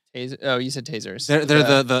they? Oh, you said tasers. They're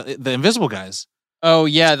the invisible guys. Oh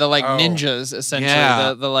yeah, the like Oh. ninjas essentially.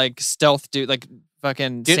 Yeah. The like stealth dude, like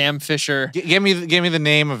fucking Sam Fisher. Give me the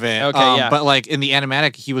name of it. Okay, yeah. But like in the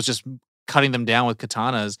animatic, he was just cutting them down with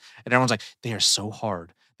katanas, and everyone's like, they are so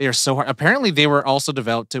hard. They are so hard. Apparently, they were also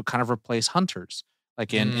developed to kind of replace hunters,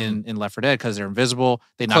 like in Left 4 Dead, because they're invisible.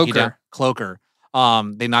 They knock you down. Cloaker.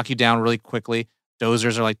 They knock you down really quickly.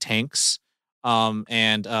 Dozers are like tanks.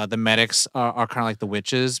 And the medics are kind of like the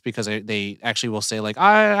witches because they actually will say like,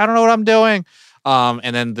 I don't know what I'm doing.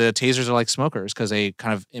 And then the tasers are like smokers because they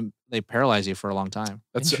kind of they paralyze you for a long time.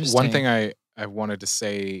 That's one thing I wanted to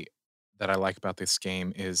say that I like about this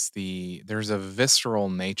game is there's a visceral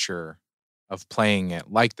nature of playing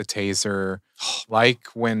it, like the taser, like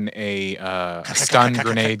when a stun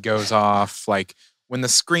grenade goes off, like when the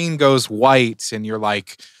screen goes white and you're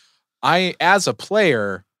like, as a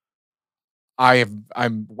player,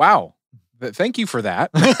 I'm wow. Thank you for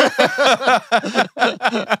that.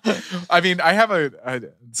 I mean, I have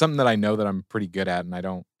a something that I know that I'm pretty good at, and I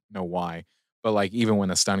don't know why. But like, even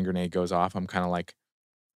when a stun grenade goes off, I'm kind of like,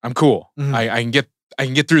 I'm cool. Mhm. I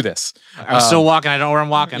can get through this. I'm still walking. I know where I'm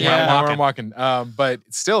walking. Yeah, but I know I'm where walking. I'm walking. But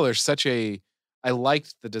still, there's such I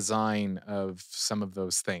liked the design of some of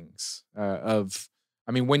those things. I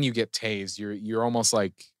mean, when you get tased, you're almost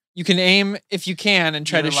like. You can aim if you can and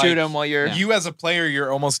try to You're shoot like- him while you're. You as a player,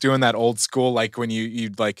 you're almost doing that old school, like when you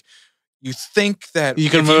think that You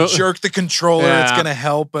can if move- you jerk the controller, it's Yeah. gonna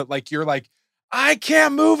help, but like you're like, I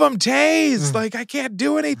can't move. I'm tased. Like I can't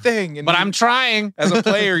do anything. And But I'm trying. as a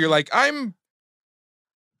player, you're like, I'm.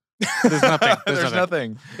 There's nothing. There's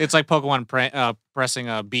nothing. It's like Pokemon pressing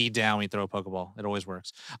a B down when you throw a Pokeball. It always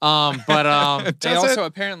works. But They Does also it?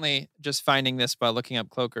 apparently just finding this by looking up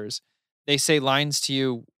cloakers. They say lines to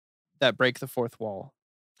you that break the fourth wall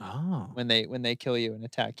oh, when they kill you and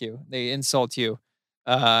attack you. They insult you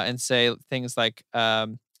and say things like, "I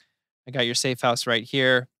got your safe house right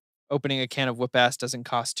here. Opening a can of whoop ass doesn't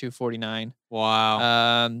cost $2.49.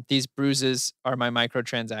 wow. These bruises are my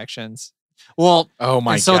microtransactions." Well, Oh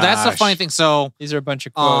my and so that's the gosh. funny thing. So These are a bunch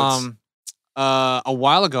of quotes. a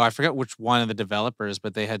while ago, I forget which one of the developers,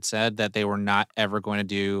 but they had said that they were not ever going to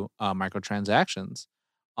do microtransactions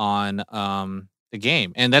on the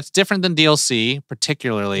game, and that's different than DLC,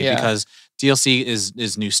 particularly Yeah. because DLC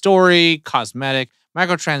is new story, cosmetic.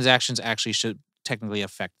 Microtransactions actually should technically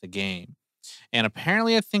affect the game, and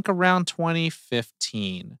apparently, I think around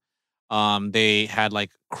 2015, they had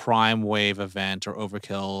like crime wave event or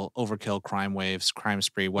overkill crime waves, crime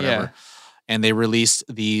spree, whatever. Yeah. And they released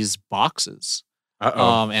these boxes.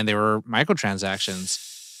 And they were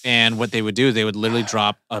microtransactions. And what they would do, they would literally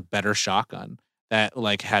drop a better shotgun that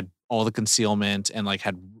like had all the concealment and like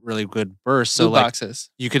had really good bursts. So Loot like boxes.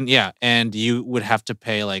 you can, and you would have to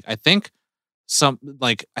pay like, I think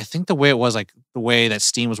I think the way it was like the way that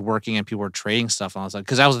Steam was working and people were trading stuff and all that stuff,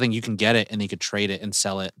 because that was the thing, you can get it and then you could trade it and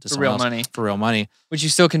sell it to For someone real else money. for real money. Which you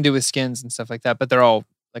still can do with skins and stuff like that, but they're all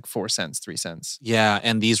like 4 cents, 3 cents. Yeah,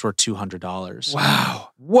 and these were $200.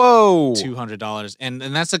 Wow. Whoa. $200. And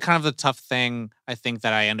that's the kind of the tough thing I think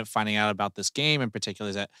that I end up finding out about this game in particular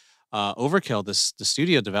is that Overkill, the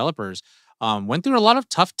studio developers, went through a lot of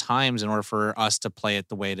tough times in order for us to play it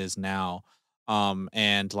the way it is now.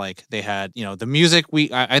 And like they had, the music,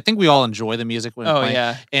 I think we all enjoy the music when playing.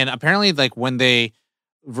 Yeah. And apparently like when they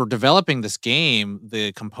were developing this game,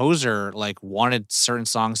 the composer like wanted certain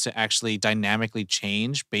songs to actually dynamically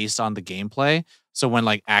change based on the gameplay. So when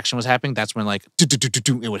like action was happening, that's when like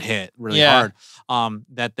it would hit really hard.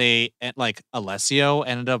 That they like Alessio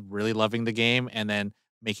ended up really loving the game and then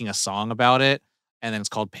making a song about it. And then it's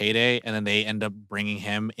called Payday, and then they end up bringing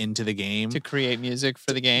him into the game to create music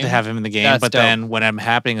for the game. To have him in the game. That's but dope. then what ended up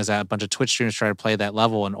happening is that a bunch of Twitch streamers tried to play that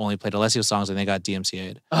level and only played Alessio songs, and they got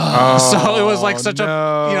DMCA'd. So it was like such a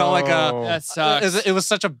that sucks. it was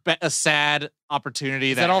such a sad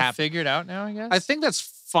opportunity Is that that all happened. figured out now, I guess? I think that's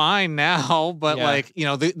fine now, but Yeah. like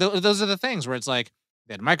those are the things where it's like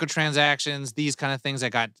they had microtransactions, these kind of things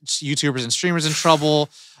that got YouTubers and streamers in trouble.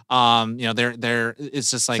 They're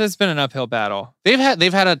it's just like so it's been an uphill battle. they've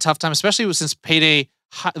had a tough time, especially since Payday,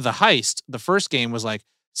 the heist, the first game was like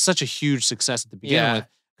such a huge success at the beginning with,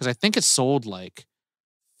 because I think it sold like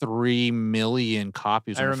 3 million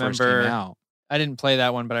copies when it first came out. I didn't play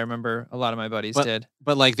that one, but I remember a lot of my buddies did.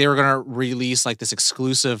 But like they were gonna release like this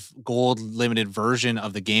exclusive gold limited version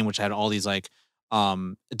of the game, which had all these like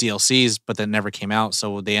DLCs, but that never came out.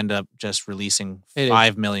 So they end up just releasing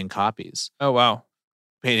 5 million copies. Oh wow.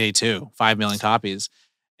 Payday 2, 5 million copies.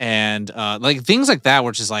 And like things like that,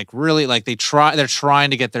 which is like really like they're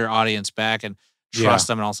trying to get their audience back and trust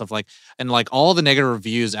them and all stuff like, and like all the negative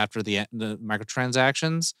reviews after the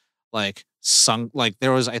microtransactions, like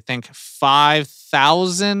there was I think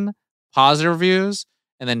 5,000 positive reviews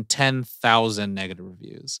and then 10,000 negative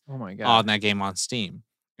reviews. Oh my god. On that game on Steam.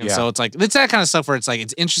 And so it's like it's that kind of stuff where it's like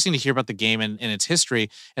it's interesting to hear about the game and its history,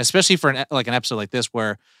 and especially for an episode like this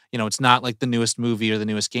where it's not like the newest movie or the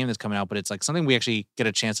newest game that's coming out, but it's like something we actually get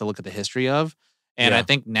a chance to look at the history of. And I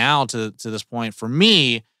think now to this point, for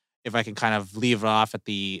me, if I can kind of leave it off at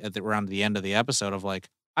around the end of the episode of like,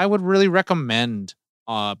 I would really recommend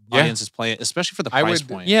audiences play it, especially for the price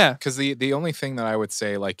point. Yeah, because the only thing that I would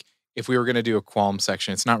say, like, if we were going to do a qualm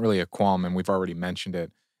section, it's not really a qualm, and we've already mentioned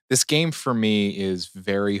it. This game for me is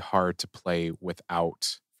very hard to play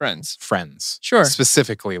without friends. Sure.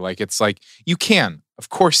 Specifically, like it's like you can, of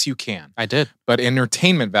course you can. I did, but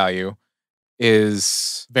entertainment value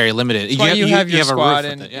is very limited. That's why you have your squad a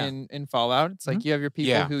roof with it, in Fallout. It's like you have your people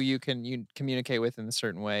Yeah. who you communicate with in a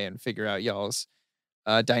certain way and figure out y'all's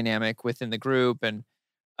dynamic within the group. And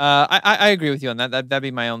I agree with you on that. That'd be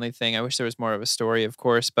my only thing. I wish there was more of a story, of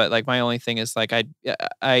course, but like my only thing is like I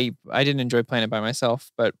didn't enjoy playing it by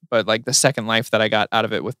myself, but like the second life that I got out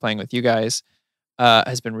of it with playing with you guys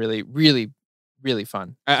has been really, really, really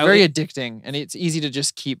fun. It's very addicting, and it's easy to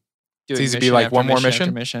just keep doing. It's easy to be like one more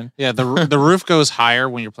after mission. Yeah, the roof goes higher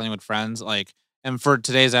when you're playing with friends. Like, and for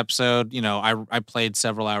today's episode, I played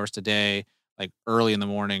several hours today, like early in the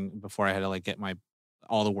morning before I had to like get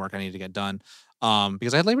all the work I needed to get done.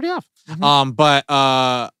 Because I had Labor Day off. But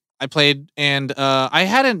I played and I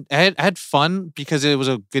had fun because it was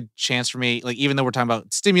a good chance for me. Like, even though we're talking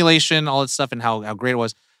about stimulation, all that stuff, and how great it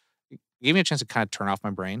was, it gave me a chance to kind of turn off my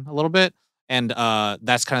brain a little bit. And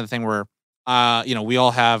that's kind of the thing where we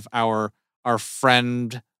all have our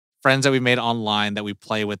friends that we made online that we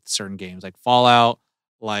play with certain games, like Fallout,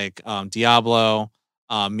 like Diablo,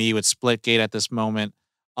 me with Splitgate at this moment.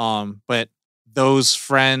 But those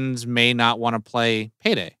friends may not want to play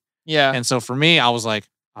Payday. Yeah. And so for me, I was like,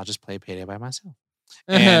 I'll just play Payday by myself.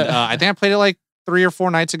 And I think I played it like 3 or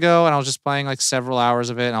 4 nights ago, and I was just playing like several hours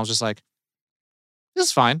of it, and I was just like, this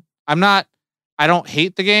is fine. I don't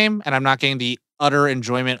hate the game, and I'm not getting the utter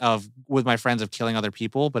enjoyment with my friends of killing other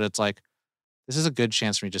people, but it's like, this is a good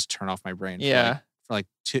chance for me to just turn off my brain for like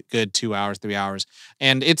good 2 hours, 3 hours.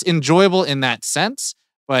 And it's enjoyable in that sense.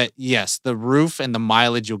 But yes, the roof and the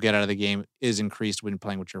mileage you'll get out of the game is increased when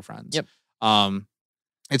playing with your friends. Yep.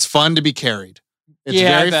 It's fun to be carried. It's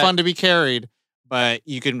very fun to be carried, but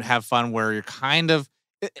you can have fun where you're kind of,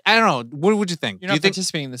 I don't know. What would you think? You're not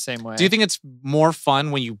participating the same way. Do you think it's more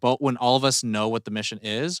fun when all of us know what the mission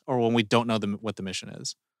is, or when we don't know what the mission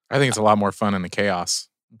is? I think it's a lot more fun in the chaos.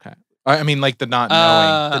 Okay. I mean, like the not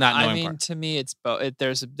knowing. I mean, to me, it's both.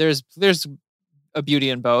 There's a beauty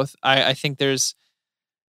in both. I think there's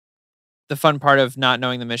the fun part of not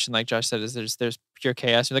knowing the mission, like Josh said, is there's pure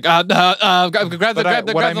chaos. You're like, grab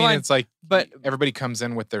the line. It's like, But everybody comes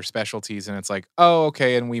in with their specialties, and it's like, oh,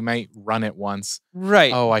 okay, and we might run it once.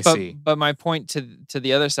 right. Oh, I see. But my point to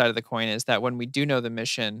the other side of the coin is that when we do know the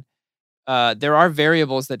mission, there are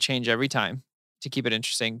variables that change every time to keep it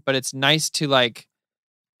interesting. But it's nice to like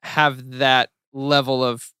have that level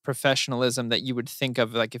of professionalism that you would think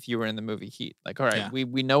of like if you were in the movie Heat. Like, all right,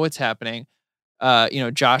 we know what's happening.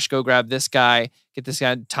 Josh, go grab this guy, get this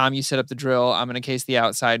guy. Tom, you set up the drill. I'm going to case the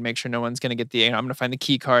outside, make sure no one's going to get I'm going to find the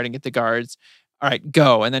key card and get the guards. All right,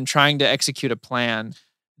 go. And then trying to execute a plan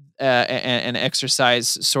and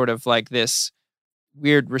exercise sort of like this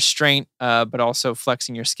weird restraint, but also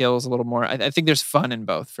flexing your skills a little more. I think there's fun in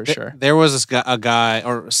both for sure. There was a guy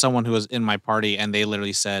or someone who was in my party, and they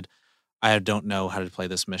literally said, I don't know how to play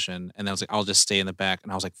this mission. And I was like, I'll just stay in the back.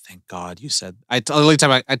 And I was like, thank God you said. I typed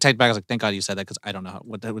back, I was like, thank God you said that because I don't know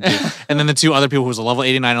what that would do. And then the two other people who was a level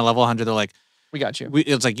 89 and a level 100, they're like, we got you.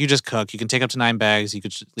 It's like, you just cook. You can take up to 9 bags. You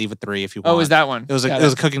could leave with 3 if you want. Oh, is that one? It was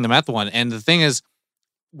a cooking the meth one. And the thing is,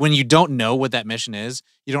 when you don't know what that mission is,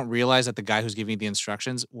 you don't realize that the guy who's giving you the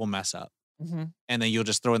instructions will mess up. Mm-hmm. And then you'll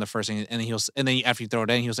just throw in the first thing. And then after you throw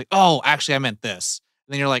it in, he was like, oh, actually, I meant this.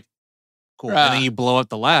 And then you're like, cool. And then you blow up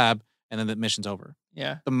the lab. And then the mission's over.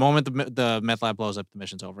 Yeah. The moment the meth lab blows up, the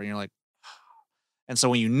mission's over. And you're like, and so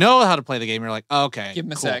when you know how to play the game, you're like, oh, okay, give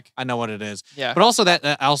him a sec. I know what it is. Yeah. But also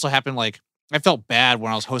that also happened, like, I felt bad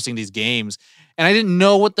when I was hosting these games and I didn't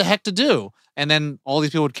know what the heck to do. And then all these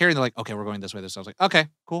people would carry and they're like, okay, we're going this way. So I was like, okay,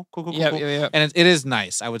 cool. Yeah. And it is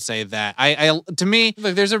nice. I would say that to me,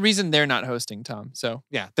 look, there's a reason they're not hosting, Tom. So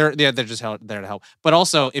yeah, they're just there to help. But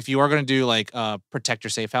also if you are going to do like protect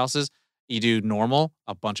your safe houses, you do normal,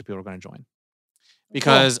 a bunch of people are going to join.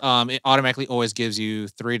 Because it automatically always gives you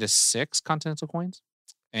 3 to 6 continental coins.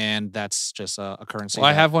 And that's just a currency. Well,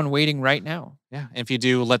 I have one waiting right now. Yeah. If you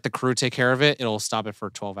do let the crew take care of it, it'll stop it for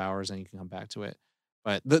 12 hours and you can come back to it.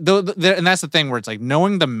 But and that's the thing where it's like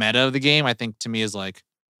knowing the meta of the game, I think to me is like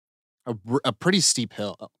a pretty steep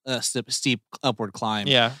hill, steep upward climb.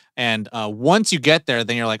 Yeah. And once you get there,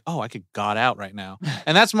 then you're like, oh, I could God out right now.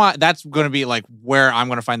 And that's going to be like where I'm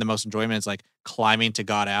going to find the most enjoyment is like climbing to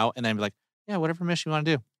God out and then be like, yeah, whatever mission you want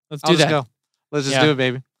to do. Let's do that. Go. Let's just do it,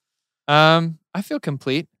 baby. I feel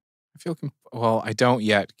complete. Well, I don't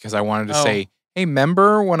yet because I wanted to say, hey,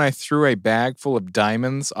 remember when I threw a bag full of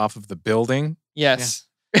diamonds off of the building? Yes.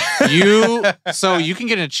 Yeah. So you can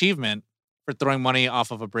get an achievement for throwing money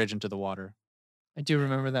off of a bridge into the water. I do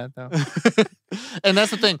remember that though. And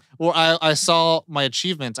that's the thing. Well, I saw my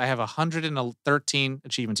achievements. I have 113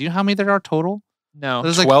 achievements. You know how many there are total? No.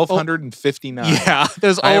 There's like 1,259. Yeah.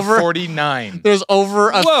 I have 49. There's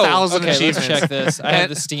over 1,000 okay, achievements. Let's check this. I have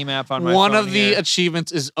the Steam app on my phone. One of the here.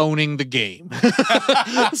 achievements is owning the game.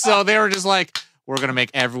 So they were just like, we're going to make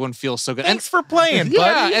everyone feel so good. Thanks for playing, buddy.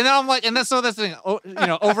 Yeah. And then I'm like, and that's the thing.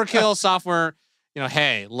 Overkill software,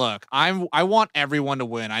 hey, look, I want everyone to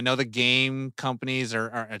win. I know the game companies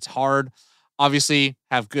are it's hard. Obviously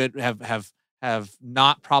have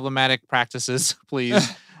not problematic practices,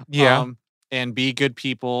 please. Yeah. And be good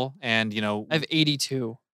people. And, I have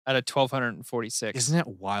 82 out of 1,246. Isn't it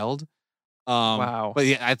wild? Wow. But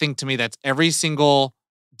yeah, I think to me, that's every single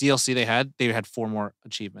DLC they had 4 more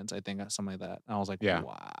achievements, I think, something like that. And I was like, yeah.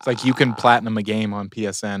 Wow. It's like you can platinum a game on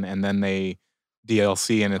PSN and then they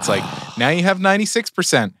DLC and it's like, now you have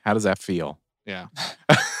 96%. How does that feel? Yeah.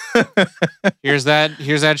 Here's that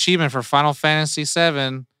achievement for Final Fantasy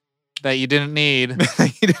VII that you didn't need.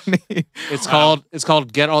 It's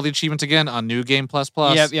called Get All the Achievements Again on New Game Plus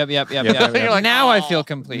Plus. Yep. You're like, now I feel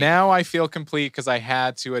complete. Now I feel complete because I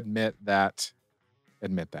had to admit that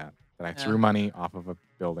I threw money off of a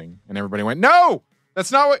building and everybody went, no,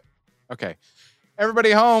 that's not what. Okay.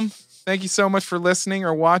 Everybody home, thank you so much for listening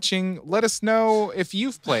or watching. Let us know if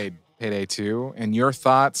you've played Payday 2 and your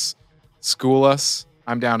thoughts. School us.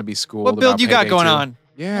 I'm down to be schooled. What build you got going 2. on?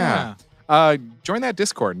 Yeah. Join that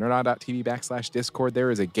Discord, nerdon.tv/Discord.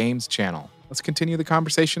 There is a games channel. Let's continue the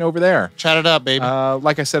conversation over there. Chat it up, baby.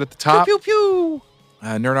 Like I said at the top, Pew, pew, pew.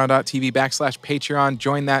 nerdon.tv/Patreon.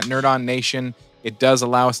 Join that Nerdon Nation. It does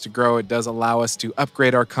allow us to grow. It does allow us to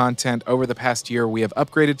upgrade our content. Over the past year, we have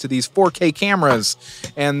upgraded to these 4K cameras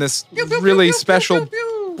and this really special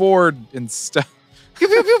board and stuff.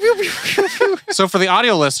 So for the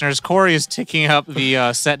audio listeners, Corey is taking up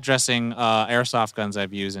the set dressing airsoft guns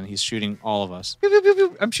I've used, and he's shooting all of us. Pew, pew, pew,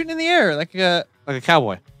 pew. I'm shooting in the air like a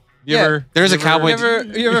cowboy. There's a cowboy.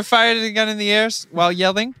 You ever fired a gun in the air while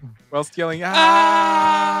yelling? Whilst yelling,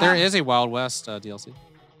 ah! There is a Wild West DLC.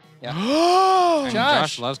 Yeah. And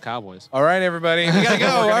Josh loves cowboys. All right, everybody. We gotta go.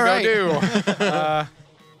 All right.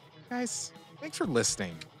 Guys, thanks for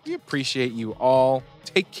listening. We appreciate you all.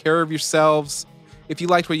 Take care of yourselves. If you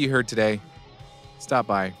liked what you heard today, stop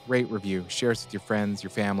by, rate, review, share us with your friends, your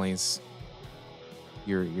families,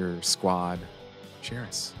 your squad. Share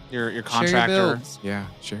us. Your contractor. Share your bills. Yeah,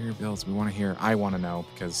 share your bills. We want to hear. I want to know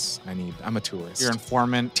because I'm a tourist. Your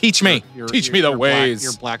informant. Teach me. Teach me the ways.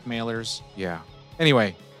 Your blackmailers. Yeah.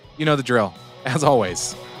 Anyway, you know the drill. As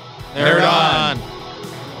always, Nerd on.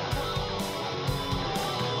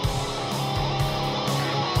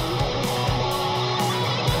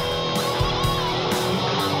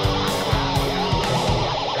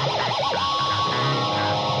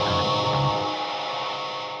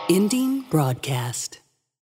 Ending broadcast.